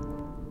mine.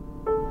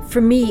 For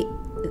me,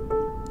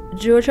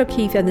 George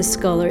O'Keeffe and the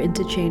skull are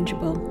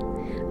interchangeable.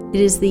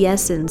 It is the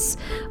essence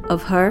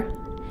of her.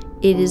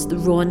 It is the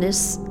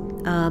rawness.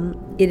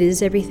 It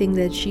is everything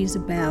that she's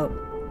about.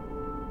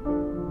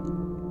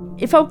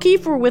 If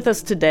O'Keeffe were with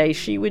us today,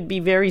 she would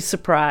be very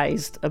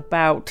surprised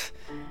about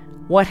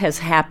what has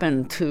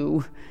happened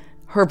to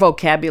her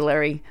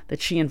vocabulary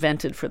that she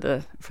invented for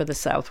the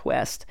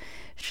Southwest.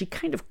 She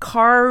kind of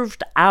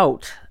carved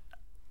out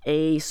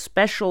a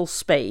special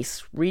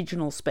space,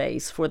 regional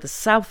space, for the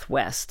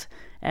Southwest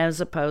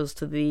as opposed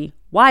to the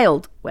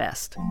Wild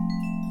West.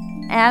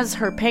 as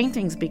her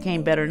paintings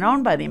became better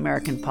known by the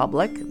American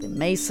public, the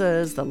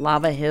mesas, the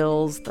lava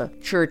hills, the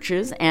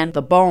churches, and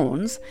the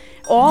bones,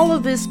 all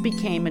of this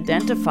became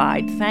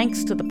identified,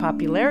 thanks to the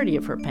popularity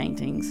of her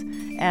paintings,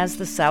 as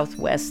the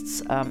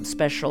Southwest's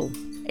special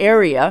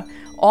area,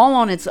 all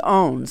on its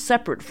own,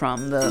 separate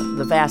from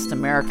the vast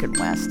American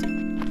West.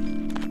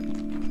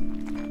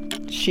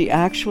 She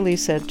actually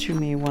said to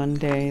me one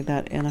day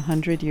that in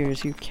 100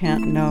 years you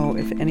can't know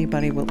if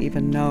anybody will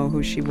even know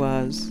who she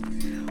was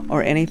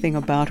or anything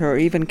about her or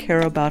even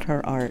care about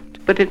her art.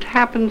 But it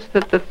happens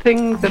that the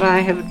things that I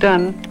have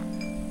done,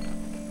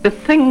 the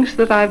things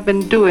that I've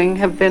been doing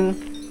have been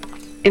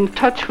in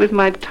touch with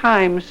my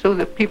time so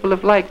that people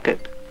have liked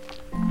it.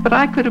 But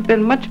I could have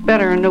been much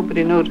better and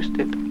nobody noticed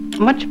it.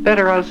 Much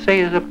better, I'll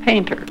say, as a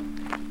painter.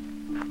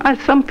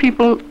 Some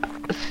people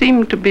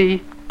seem to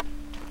be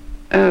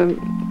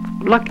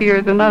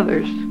luckier than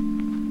others.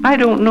 I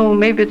don't know,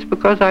 maybe it's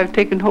because I've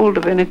taken hold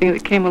of anything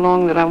that came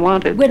along that I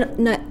wanted.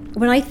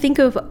 When I think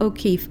of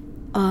O'Keeffe,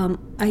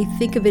 I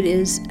think of it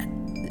as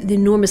the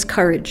enormous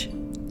courage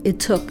it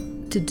took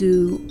to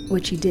do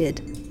what she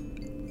did.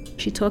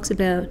 She talks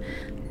about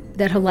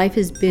that her life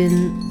has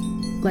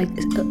been like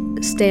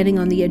standing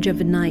on the edge of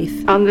a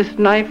knife. On this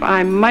knife,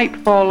 I might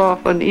fall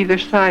off on either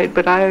side,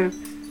 but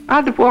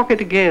I'd walk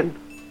it again.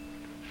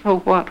 So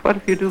what? What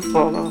if you do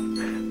fall off?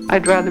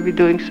 I'd rather be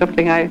doing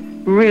something I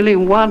really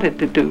wanted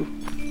to do.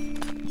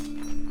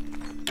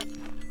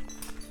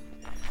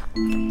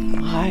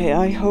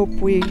 I hope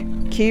we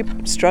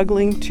keep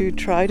struggling to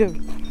try to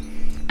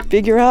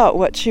figure out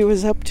what she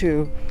was up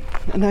to.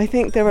 And I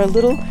think there are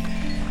little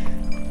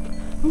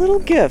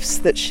gifts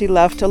that she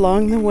left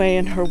along the way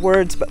in her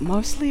words, but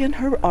mostly in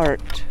her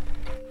art.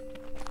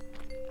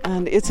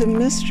 And it's a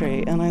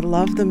mystery, and I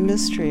love the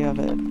mystery of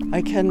it.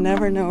 I can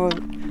never know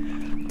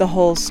the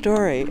whole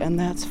story, and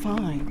that's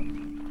fine.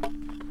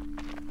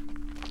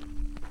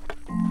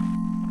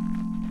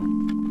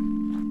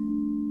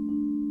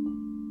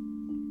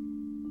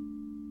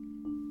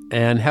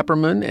 Ann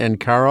Hepperman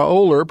and Kara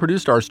Oler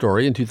produced our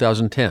story in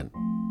 2010.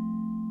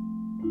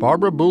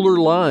 Barbara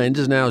Buhler-Lines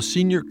is now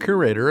senior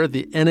curator at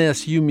the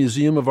NSU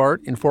Museum of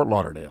Art in Fort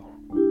Lauderdale.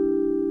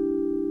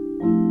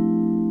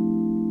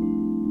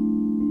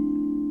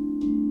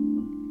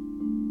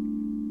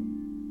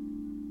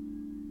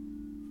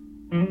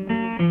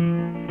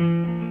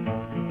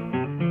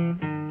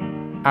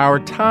 Our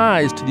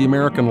ties to the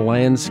American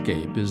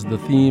landscape is the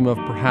theme of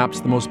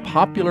perhaps the most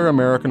popular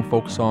American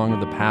folk song of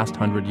the past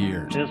 100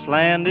 years. This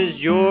land is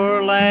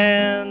your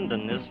land,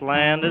 and this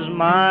land is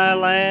my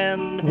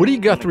land. Woody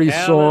Guthrie's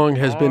song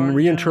has been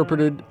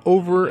reinterpreted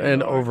over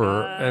and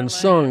over and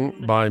sung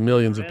by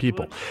millions of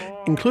people,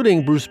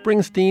 including Bruce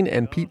Springsteen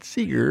and Pete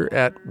Seeger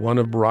at one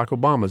of Barack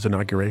Obama's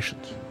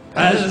inaugurations.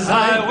 As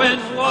I went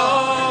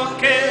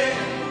walking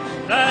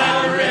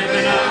that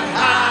ribbon of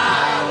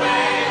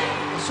highway,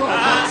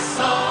 I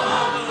saw.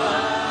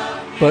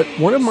 But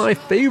one of my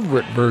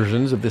favorite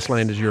versions of This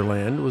Land Is Your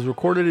Land was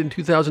recorded in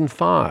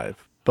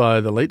 2005 by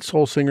the late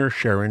soul singer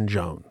Sharon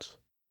Jones.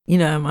 You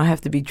know, I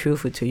have to be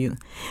truthful to you.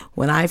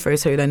 When I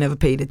first heard it, I never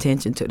paid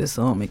attention to the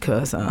song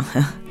because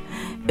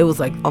it was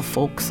like a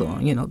folk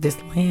song. You know,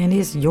 this land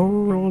is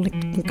your...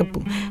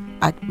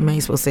 I may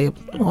as well say,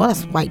 well,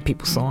 that's white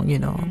people's song, you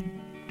know.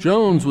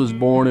 Jones was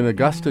born in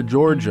Augusta,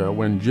 Georgia,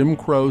 when Jim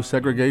Crow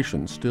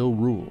segregation still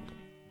ruled.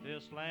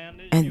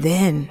 And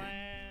then,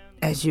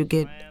 as you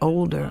get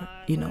older,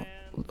 you know,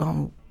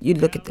 you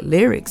look at the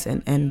lyrics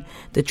and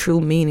the true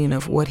meaning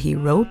of what he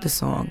wrote the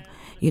song.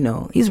 You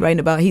know, he's writing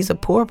about he's a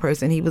poor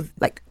person. He was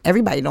like,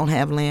 everybody don't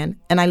have land.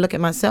 And I look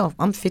at myself,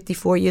 I'm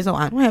 54 years old.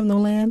 I don't have no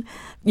land,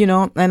 you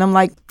know. And I'm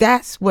like,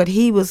 that's what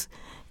he was,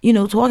 you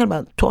know, talking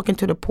about, talking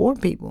to the poor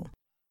people.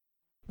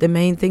 The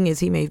main thing is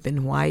he may have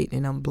been white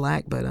and I'm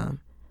black, but,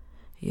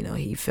 you know,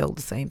 he felt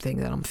the same thing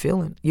that I'm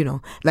feeling, you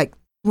know. Like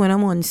when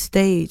I'm on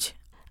stage,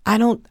 I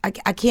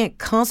can't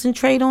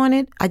concentrate on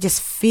it. I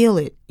just feel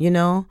it, you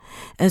know?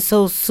 And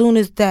so as soon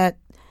as that,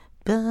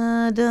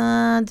 da,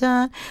 da,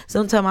 da,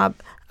 sometimes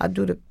I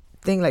do the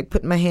thing like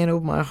putting my hand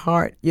over my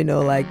heart, you know,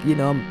 like, you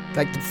know,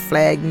 like the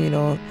flag, you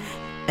know,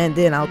 and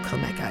then I'll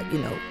come back out, you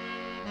know.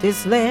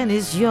 This land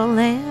is your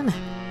land.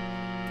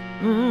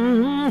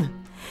 Mm-hmm.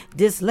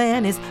 This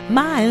land is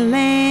my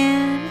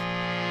land.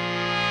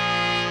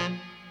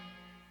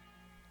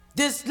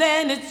 This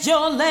land is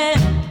your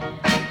land.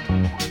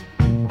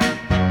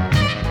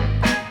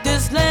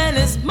 Land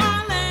is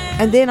my land.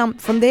 And then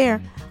from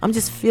there, I'm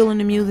just feeling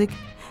the music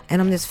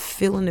and I'm just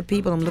feeling the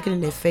people. I'm looking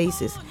in their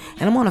faces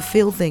and I'm on a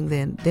feel thing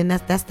then. Then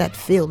that's that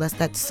feel, that's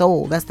that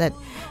soul, that's that,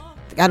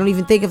 I don't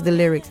even think of the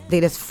lyrics. They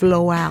just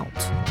flow out.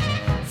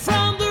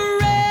 From the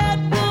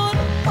redwood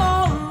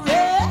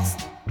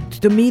forest.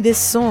 To me, this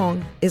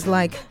song is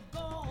like,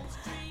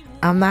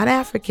 I'm not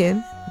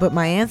African, but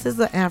my ancestors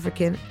are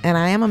African and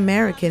I am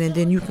American. And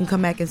then you can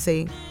come back and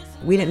say,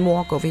 we didn't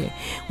walk over here.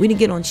 We didn't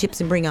get on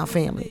ships and bring our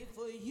family.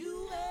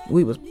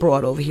 We was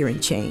brought over here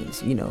in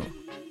chains, you know,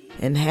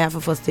 and half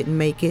of us didn't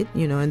make it,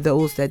 you know, and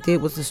those that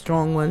did was the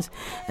strong ones,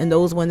 and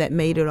those ones that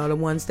made it are the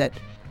ones that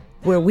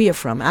where we are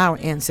from, our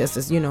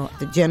ancestors,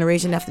 the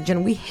generation after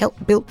generation, we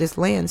helped build this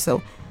land.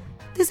 So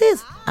this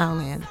is our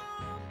land.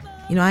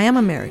 I am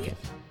American.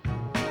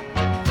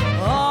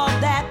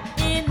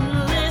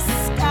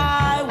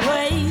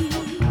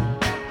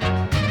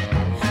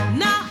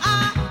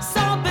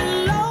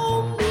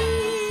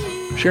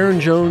 Sharon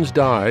Jones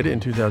died in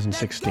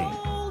 2016.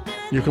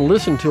 You can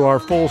listen to our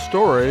full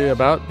story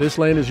about This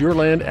Land Is Your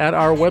Land at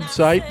our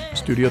website,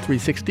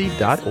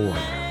 studio360.org.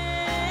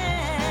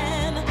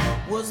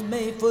 Was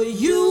made for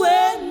you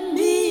and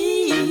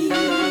me.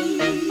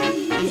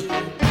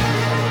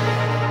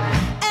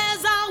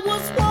 As I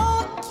was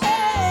walking,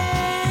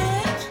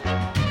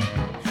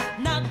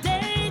 now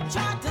they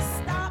tried to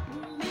stop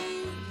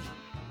me.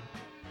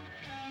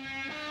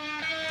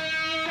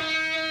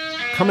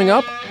 Coming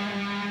up,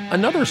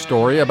 another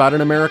story about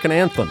an American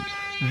anthem,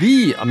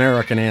 the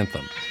American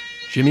anthem,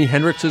 Jimi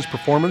Hendrix's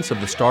performance of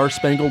the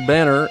Star-Spangled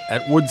Banner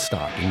at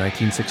Woodstock in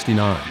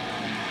 1969.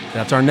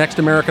 That's our next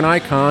American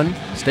icon.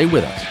 Stay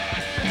with us.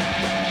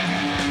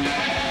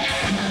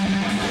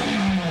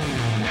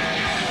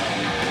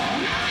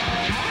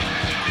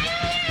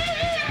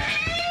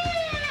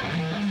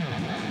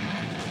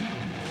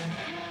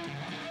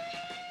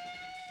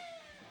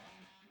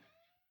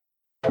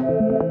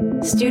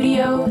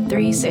 Studio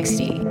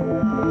 360.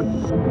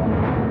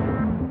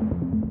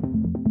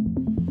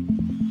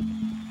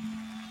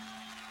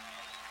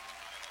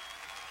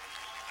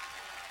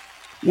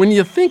 When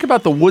you think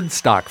about the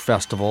Woodstock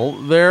Festival,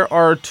 there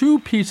are two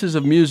pieces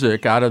of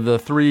music out of the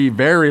 3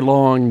 very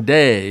long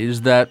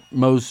days that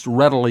most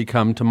readily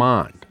come to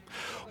mind.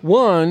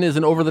 One is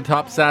an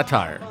over-the-top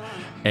satire,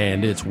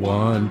 and it's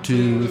 1,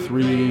 2,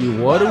 3,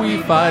 what are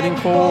we fighting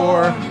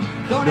for?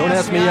 Don't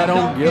ask me, I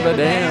don't give a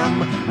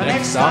damn.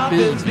 Next stop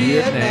is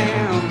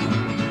Vietnam.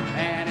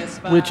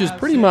 Which is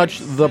pretty much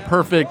the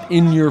perfect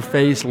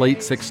in-your-face late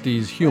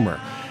 60s humor.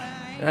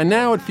 And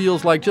now it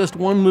feels like just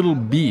one little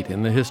beat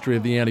in the history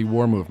of the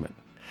anti-war movement.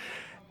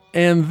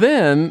 And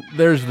then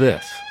there's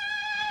this.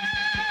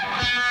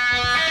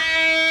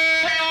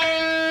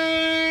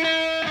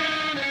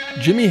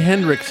 Jimi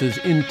Hendrix's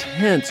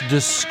intense,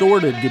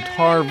 distorted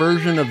guitar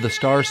version of the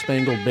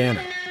Star-Spangled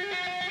Banner.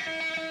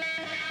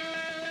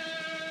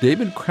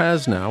 David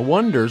Krasnow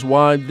wonders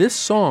why this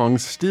song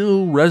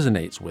still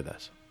resonates with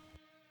us.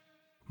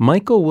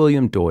 Michael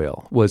William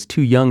Doyle was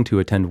too young to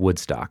attend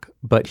Woodstock,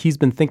 but he's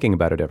been thinking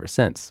about it ever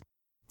since.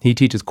 He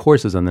teaches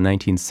courses on the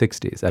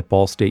 1960s at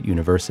Ball State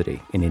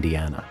University in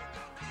Indiana.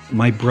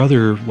 My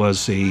brother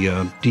was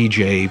a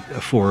DJ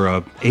for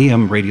an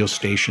AM radio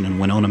station in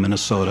Winona,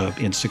 Minnesota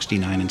in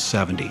 69 and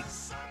 70.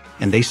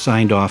 And they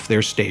signed off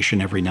their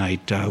station every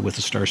night with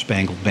the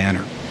Star-Spangled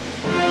Banner.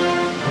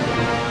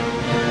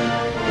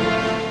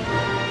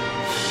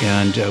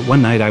 And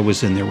one night I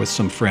was in there with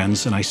some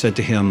friends, and I said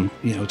to him,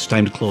 it's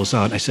time to close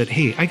out. And I said,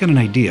 hey, I got an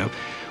idea.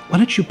 Why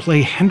don't you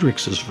play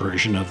Hendrix's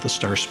version of the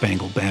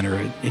Star-Spangled Banner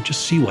and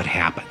just see what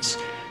happens?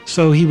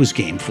 So he was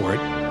game for it.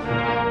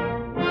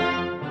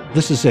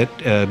 This is at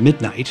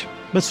midnight,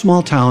 but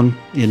small town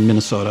in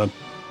Minnesota,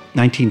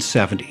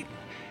 1970.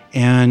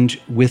 And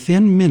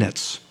within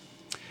minutes,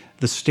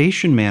 the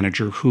station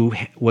manager, who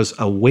was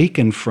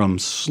awakened from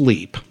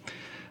sleep,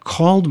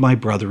 called my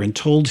brother and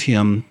told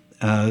him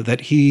that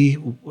he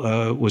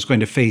was going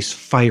to face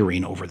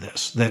firing over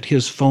this, that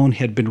his phone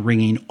had been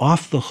ringing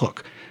off the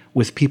hook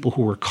with people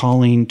who were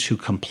calling to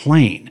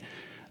complain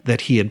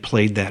that he had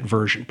played that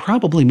version.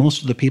 Probably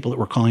most of the people that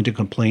were calling to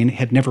complain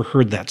had never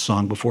heard that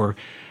song before,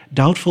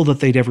 doubtful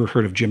that they'd ever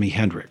heard of Jimi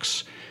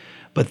Hendrix.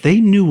 But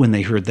they knew when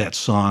they heard that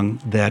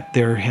song that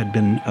there had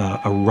been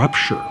a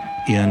rupture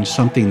in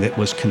something that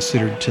was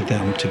considered to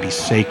them to be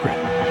sacred.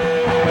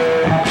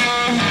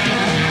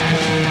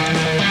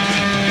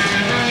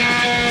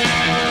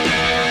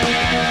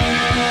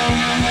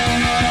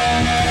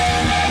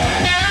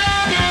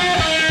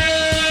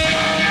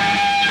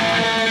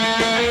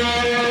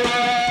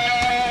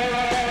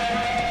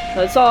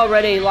 It's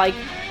already like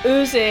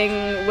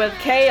oozing with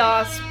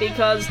chaos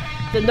because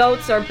the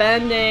notes are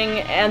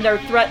bending and they're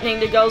threatening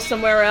to go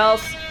somewhere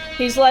else.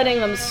 He's letting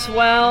them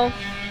swell.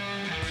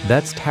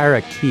 That's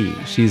Tara Key.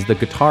 She's the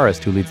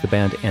guitarist who leads the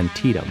band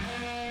Antietam.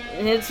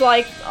 And it's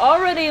like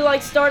already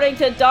like starting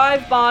to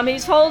dive bomb.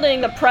 He's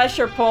holding the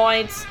pressure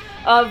points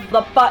of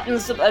the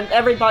buttons.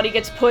 Everybody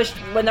gets pushed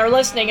when they're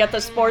listening at the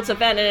sports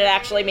event, and it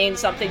actually means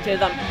something to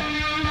them.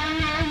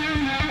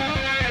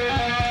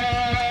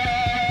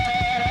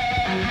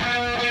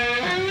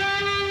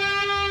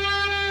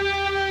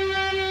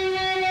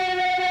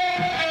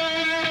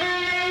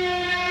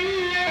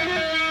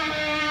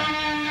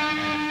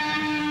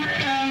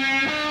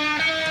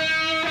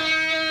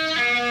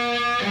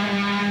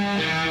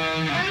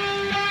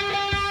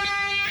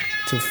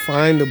 To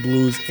find the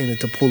blues in it,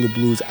 to pull the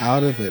blues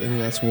out of it,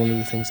 that's one of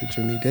the things that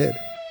Jimi did.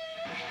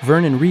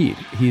 Vernon Reid,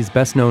 he's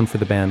best known for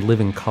the band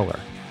Living Colour.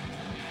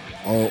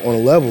 On a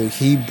level,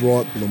 he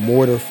brought the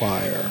mortar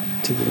fire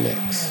to the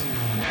mix.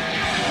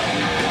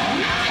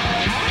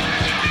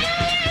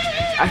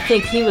 I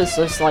think he was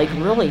just like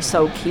really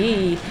so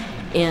key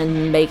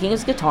in making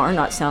his guitar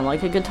not sound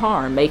like a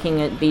guitar, making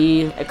it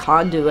be a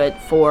conduit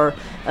for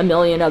a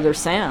million other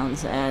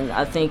sounds. And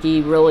I think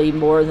he really,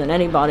 more than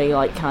anybody,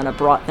 like kind of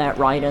brought that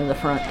right in the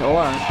front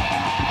door.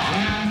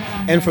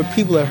 And for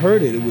people that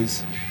heard it,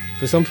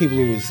 for some people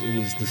it was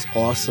this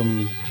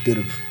awesome bit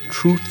of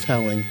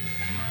truth-telling,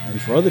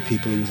 and for other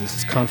people it was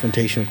this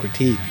confrontational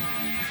critique.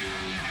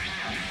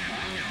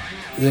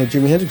 You know,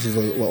 Jimi Hendrix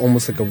is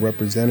almost like a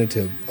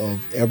representative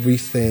of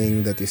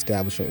everything that the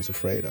establishment was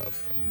afraid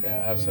of.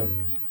 Yeah, how so?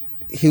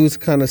 He was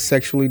kind of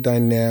sexually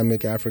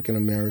dynamic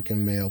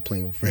African-American male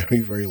playing very,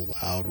 very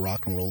loud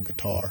rock and roll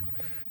guitar.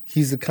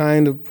 He's the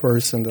kind of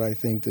person that I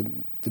think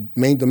the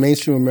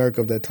mainstream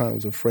America of that time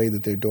was afraid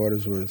that their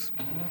daughters were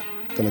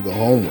going to go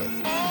home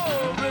with.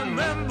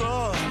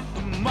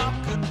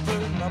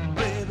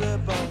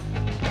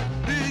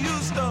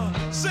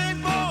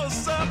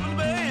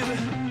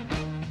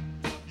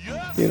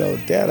 You know,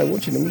 Dad, I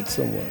want you to meet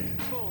someone.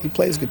 He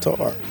plays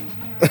guitar.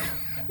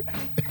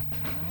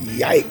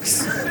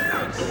 Yikes.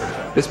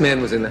 This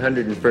man was in the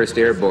 101st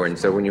Airborne,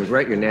 so when you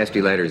write your nasty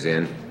letters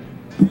in...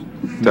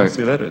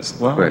 Nasty letters?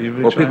 Wow, right. you've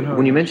been trying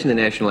when you mention the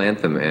national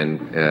anthem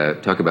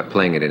and talk about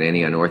playing it in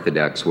any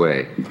unorthodox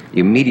way,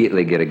 you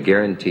immediately get a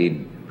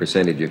guaranteed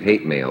percentage of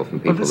hate mail from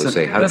people who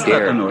say, how dare that's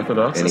not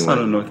unorthodox. anyone... That's not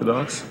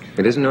unorthodox.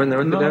 It isn't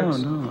unorthodox?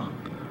 No.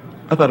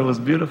 I thought it was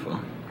beautiful.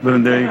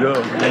 But there you go.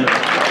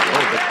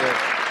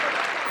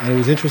 And it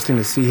was interesting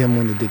to see him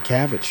on the Dick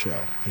Cavett show.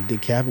 And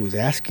Dick Cavett was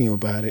asking him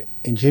about it.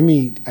 And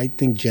Jimmy, I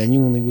think,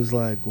 genuinely was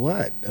like,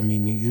 what? I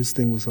mean, his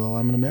thing was,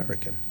 I'm an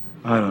American.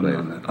 I don't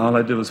know that. All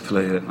I did was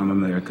play it. I'm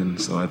American,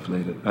 so I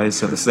played it. I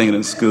used to sing it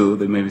in school.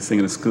 They made me sing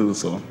it in school,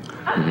 so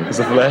it's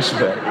a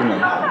flashback, you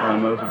know. I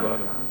don't know about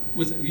it.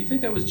 Do you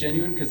think that was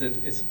genuine? Because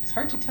it's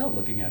hard to tell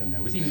looking at him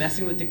there. Was he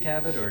messing with Dick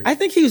Cavett? Or I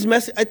think he was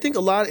messing. I think a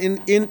lot in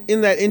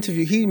that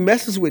interview, he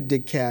messes with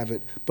Dick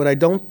Cavett, but I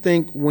don't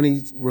think when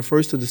he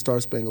refers to the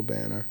Star Spangled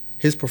Banner,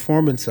 his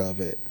performance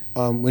of it,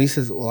 when he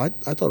says, well,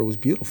 I thought it was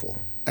beautiful,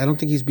 I don't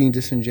think he's being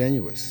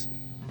disingenuous.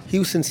 He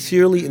was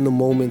sincerely in the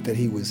moment that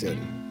he was in.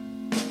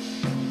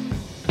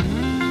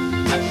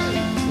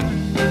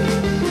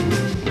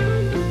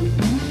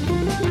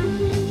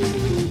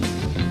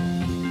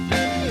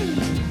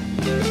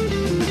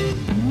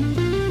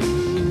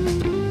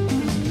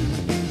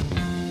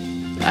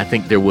 I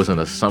think there was an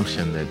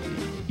assumption that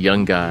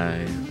young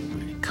guy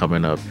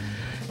coming up,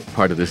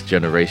 part of this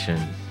generation,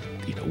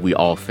 we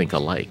all think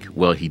alike.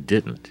 Well, he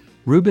didn't.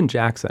 Reuben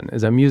Jackson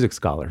is a music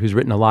scholar who's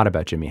written a lot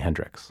about Jimi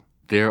Hendrix.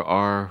 There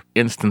are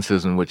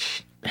instances in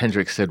which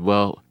Hendrix said,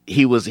 well,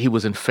 he was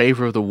in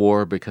favor of the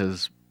war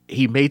because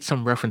he made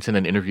some reference in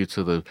an interview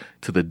to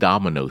the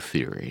domino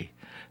theory,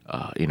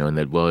 and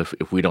that, well,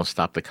 if we don't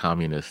stop the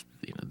communists,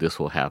 this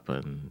will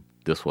happen,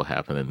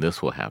 and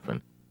this will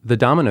happen. The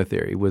domino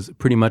theory was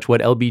pretty much what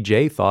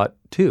LBJ thought,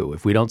 too.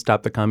 If we don't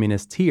stop the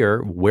communists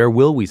here, where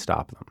will we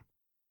stop them?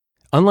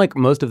 Unlike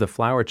most of the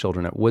flower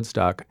children at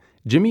Woodstock,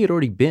 Jimmy had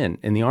already been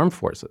in the armed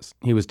forces.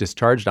 He was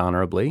discharged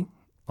honorably,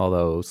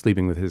 although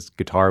sleeping with his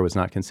guitar was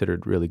not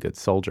considered really good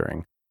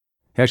soldiering.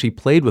 He actually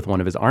played with one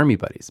of his army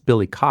buddies,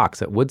 Billy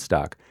Cox, at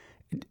Woodstock.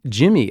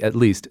 Jimmy, at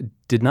least,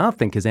 did not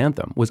think his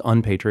anthem was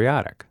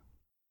unpatriotic.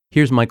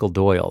 Here's Michael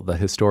Doyle, the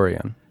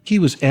historian. He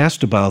was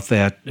asked about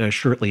that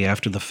shortly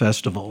after the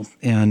festival,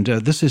 and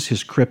this is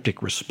his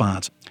cryptic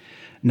response.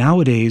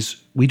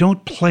 Nowadays, we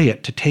don't play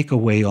it to take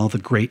away all the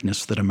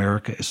greatness that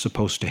America is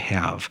supposed to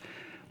have.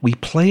 We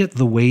play it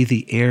the way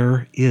the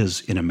air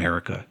is in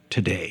America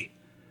today.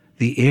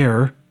 The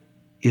air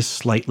is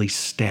slightly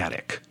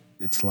static.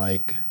 It's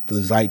like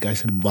the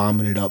zeitgeist had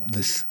vomited up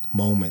this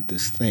moment,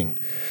 this thing.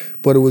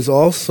 But it was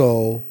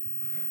also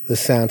the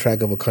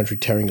soundtrack of a country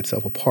tearing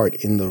itself apart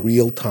in the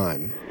real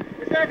time.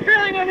 Is there a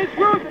feeling on this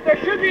group that there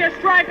should be a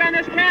strike on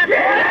this campus?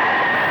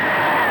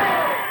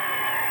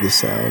 The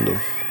sound of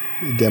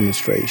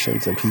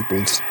demonstrations and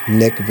people's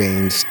neck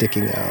veins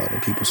sticking out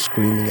and people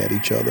screaming at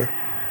each other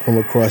from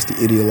across the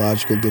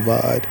ideological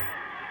divide.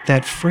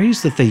 That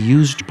phrase that they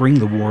used to bring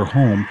the war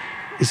home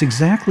is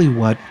exactly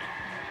what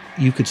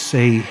you could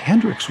say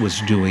Hendrix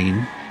was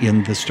doing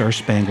in the Star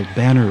Spangled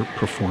Banner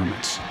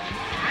performance.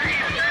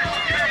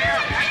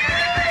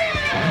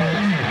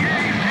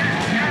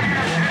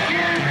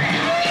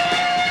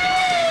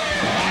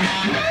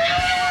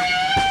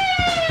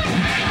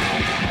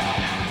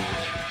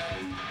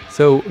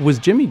 So was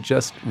Jimmy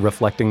just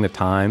reflecting the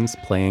times,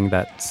 playing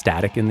that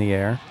static in the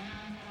air?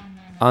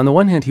 On the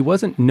one hand, he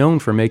wasn't known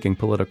for making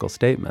political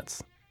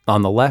statements.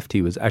 On the left,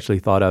 he was actually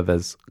thought of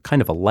as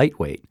kind of a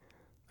lightweight.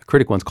 A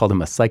critic once called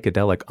him a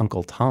psychedelic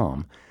Uncle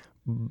Tom.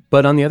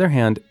 But on the other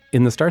hand,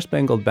 in the Star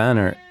Spangled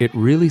Banner, it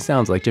really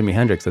sounds like Jimi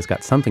Hendrix has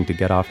got something to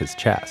get off his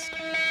chest.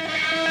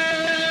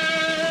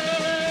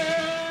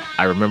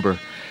 I remember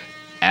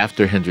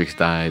after Hendrix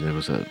died, there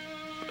was an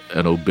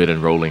obit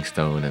in Rolling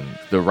Stone, and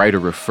the writer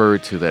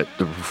referred to the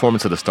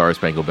performance of the Star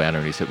Spangled Banner,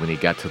 and he said when he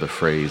got to the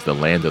phrase, the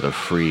land of the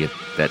free,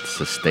 that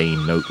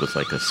sustained note was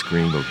like a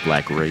scream of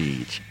black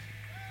rage.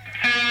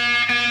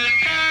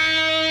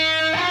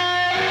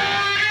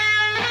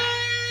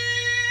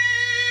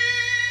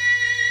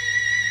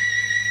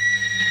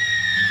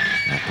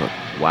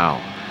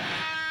 wow.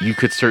 You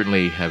could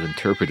certainly have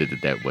interpreted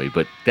it that way,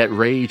 but that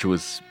rage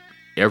was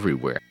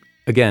everywhere.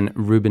 Again,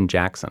 Reuben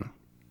Jackson.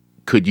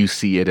 Could you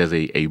see it as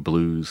a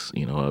blues,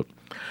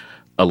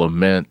 a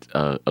lament,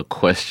 a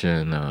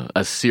question,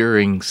 a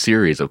searing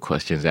series of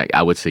questions?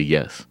 I would say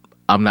yes.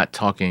 I'm not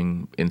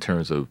talking in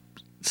terms of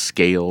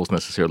scales,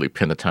 necessarily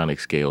pentatonic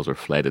scales or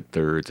flatted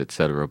thirds,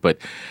 etc. But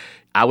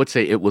I would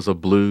say it was a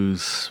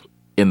blues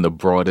in the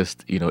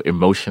broadest,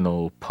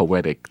 emotional,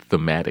 poetic,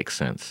 thematic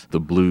sense. The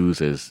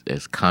blues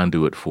as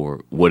conduit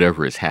for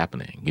whatever is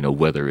happening,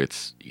 whether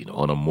it's,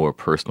 on a more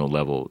personal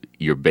level,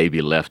 your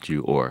baby left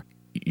you, or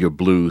your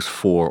blues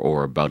for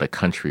or about a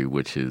country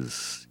which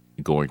is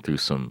going through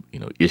some,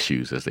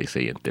 issues, as they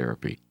say in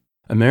therapy.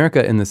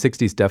 America in the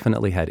 60s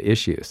definitely had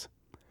issues.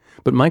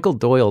 But Michael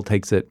Doyle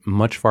takes it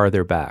much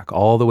farther back,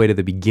 all the way to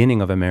the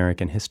beginning of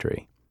American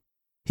history.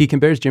 He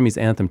compares Jimmy's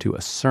anthem to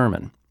a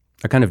sermon,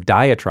 a kind of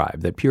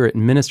diatribe that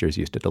Puritan ministers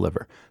used to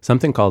deliver,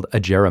 something called a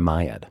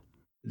Jeremiad.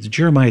 The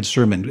Jeremiad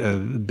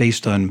sermon,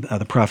 based on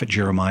the prophet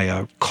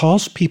Jeremiah,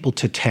 calls people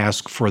to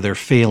task for their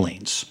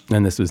failings.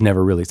 And this was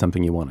never really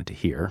something you wanted to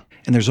hear.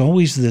 And there's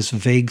always this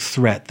vague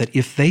threat that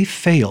if they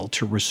fail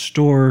to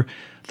restore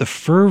the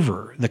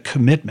fervor, the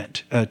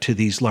commitment to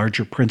these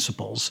larger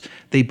principles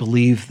they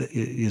believe that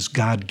is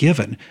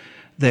God-given,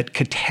 that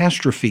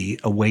catastrophe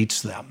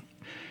awaits them.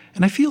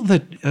 And I feel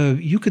that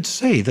you could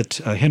say that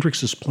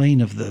Hendrix's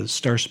playing of the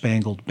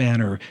Star-Spangled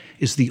Banner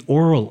is the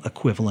oral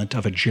equivalent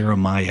of a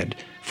Jeremiad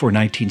for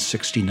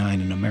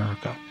 1969 in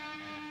America.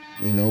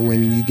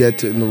 When you get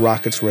to in the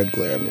Rockets' Red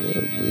Glare,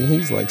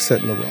 he's like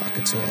setting the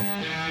Rockets off.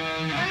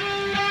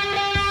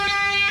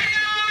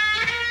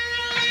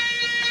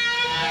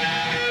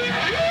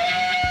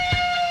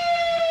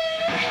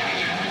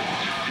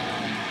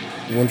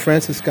 When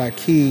Francis Scott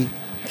Key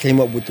came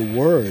up with the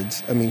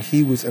words,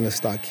 he was in a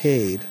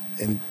stockade,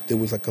 and there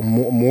was like a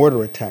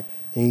mortar attack.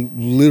 And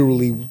he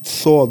literally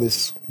saw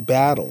this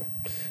battle.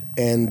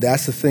 And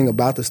that's the thing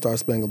about the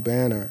Star-Spangled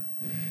Banner,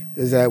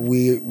 is that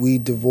we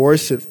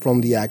divorce it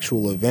from the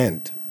actual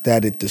event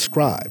that it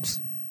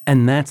describes.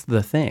 And that's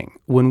the thing.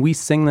 When we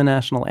sing the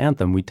national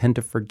anthem, we tend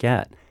to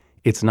forget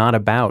it's not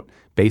about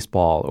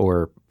baseball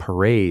or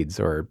parades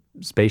or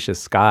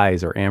spacious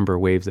skies or amber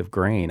waves of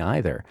grain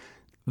either.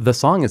 The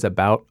song is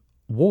about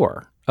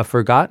war, a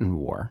forgotten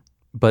war,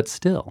 but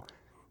still.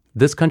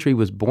 This country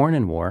was born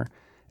in war,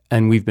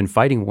 and we've been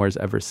fighting wars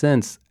ever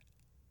since.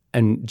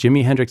 And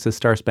Jimi Hendrix's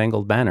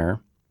Star-Spangled Banner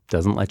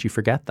doesn't let you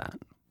forget that.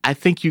 I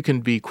think you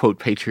can be, quote,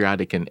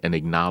 patriotic and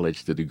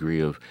acknowledge the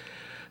degree of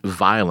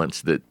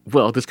violence that,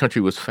 this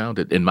country was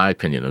founded, in my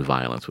opinion, in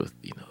violence with,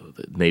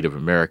 the Native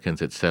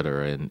Americans, et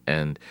cetera.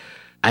 And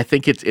I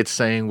think it's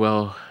saying,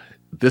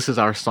 this is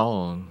our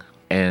song,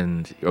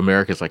 and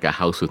America's like a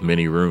house with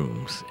many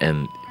rooms,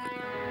 and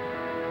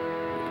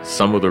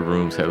some of the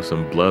rooms have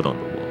some blood on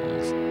the walls.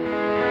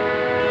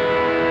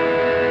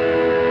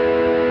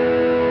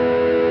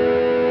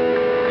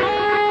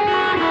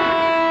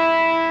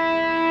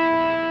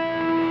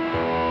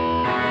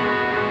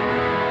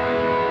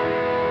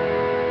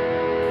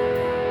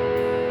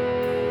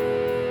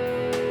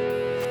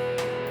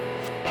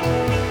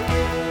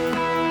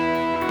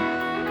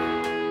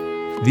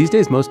 These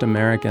days, most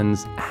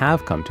Americans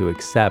have come to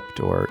accept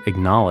or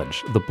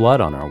acknowledge the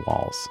blood on our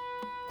walls.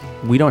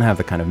 We don't have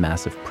the kind of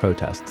massive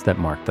protests that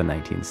marked the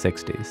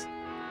 1960s.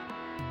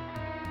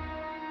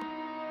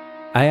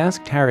 I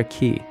asked Tara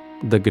Key,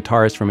 the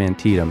guitarist from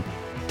Antietam,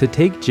 to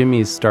take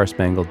Jimmy's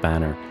Star-Spangled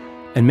Banner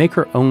and make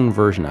her own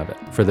version of it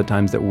for the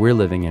times that we're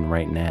living in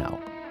right now.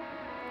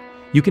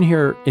 You can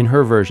hear in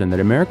her version that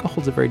America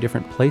holds a very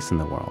different place in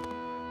the world.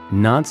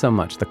 Not so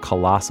much the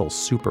colossal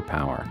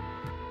superpower,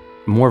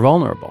 more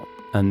vulnerable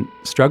and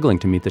struggling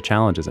to meet the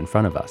challenges in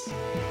front of us.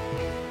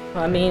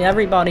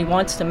 Everybody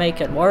wants to make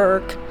it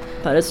work,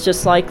 but it's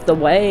just like the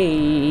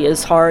way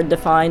is hard to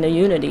find a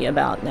unity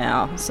about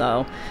now.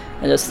 So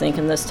I just think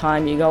in this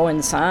time you go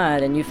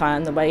inside and you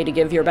find the way to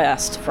give your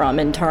best from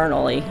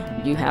internally.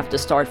 You have to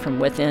start from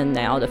within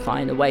now to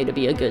find a way to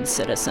be a good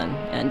citizen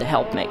and to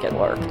help make it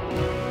work.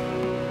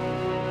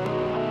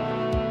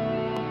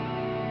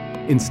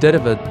 Instead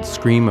of a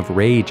scream of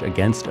rage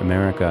against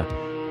America,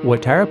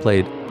 what Tara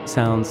played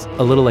sounds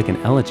a little like an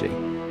elegy.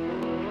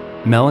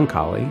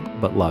 Melancholy,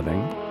 but loving,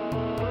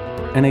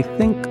 and I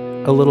think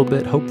a little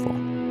bit hopeful.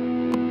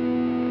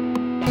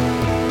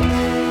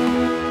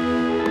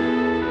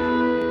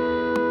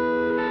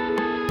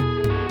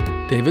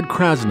 David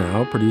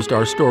Krasnow produced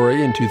our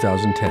story in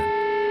 2010.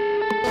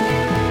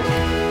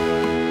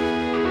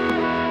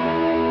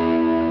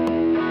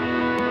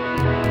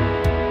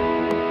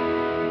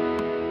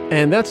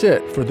 And that's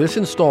it for this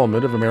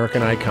installment of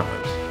American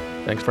Icons.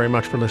 Thanks very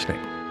much for listening.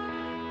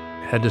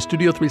 Head to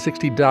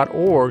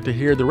studio360.org to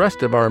hear the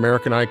rest of our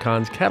American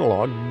Icons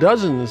catalog,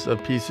 dozens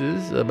of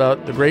pieces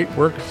about the great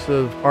works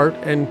of art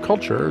and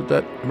culture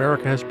that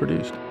America has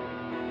produced.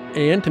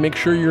 And to make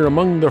sure you're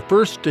among the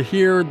first to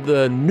hear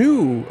the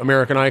new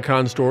American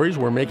Icon stories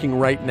we're making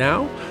right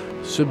now,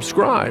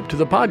 subscribe to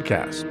the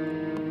podcast,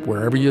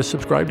 wherever you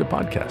subscribe to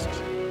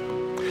podcasts.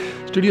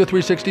 Studio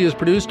 360 is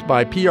produced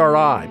by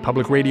PRI,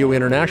 Public Radio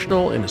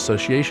International, in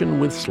association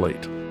with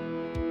Slate.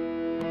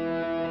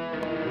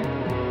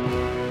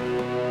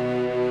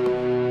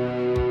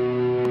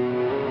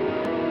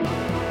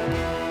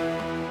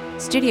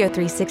 Studio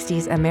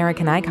 360's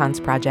American Icons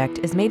project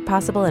is made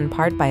possible in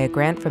part by a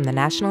grant from the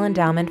National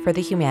Endowment for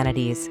the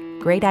Humanities,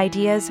 Great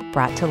Ideas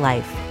Brought to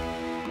Life,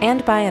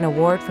 and by an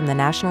award from the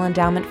National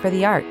Endowment for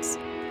the Arts,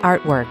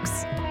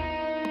 Artworks.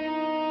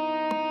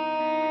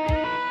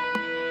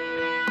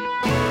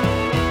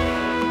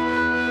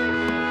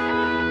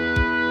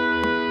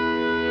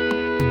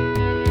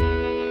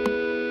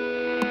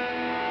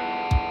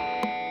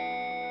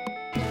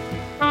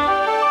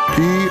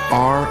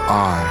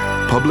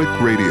 PRI, Public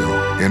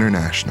Radio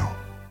International.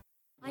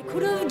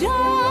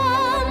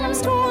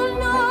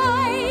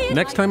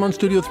 Next time on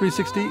Studio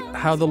 360,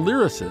 how the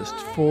lyricist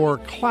for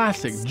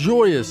classic,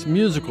 joyous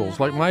musicals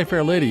like My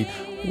Fair Lady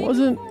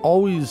wasn't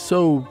always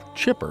so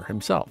chipper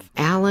himself.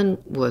 Alan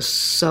was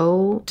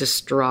so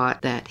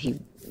distraught that he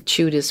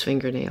chewed his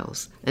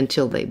fingernails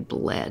until they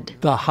bled.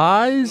 The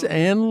highs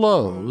and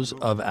lows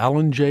of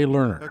Alan J.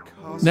 Lerner.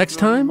 Next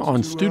time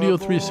on Studio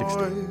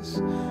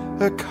 360.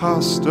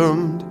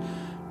 Accustomed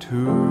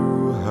to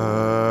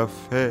her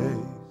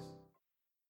face.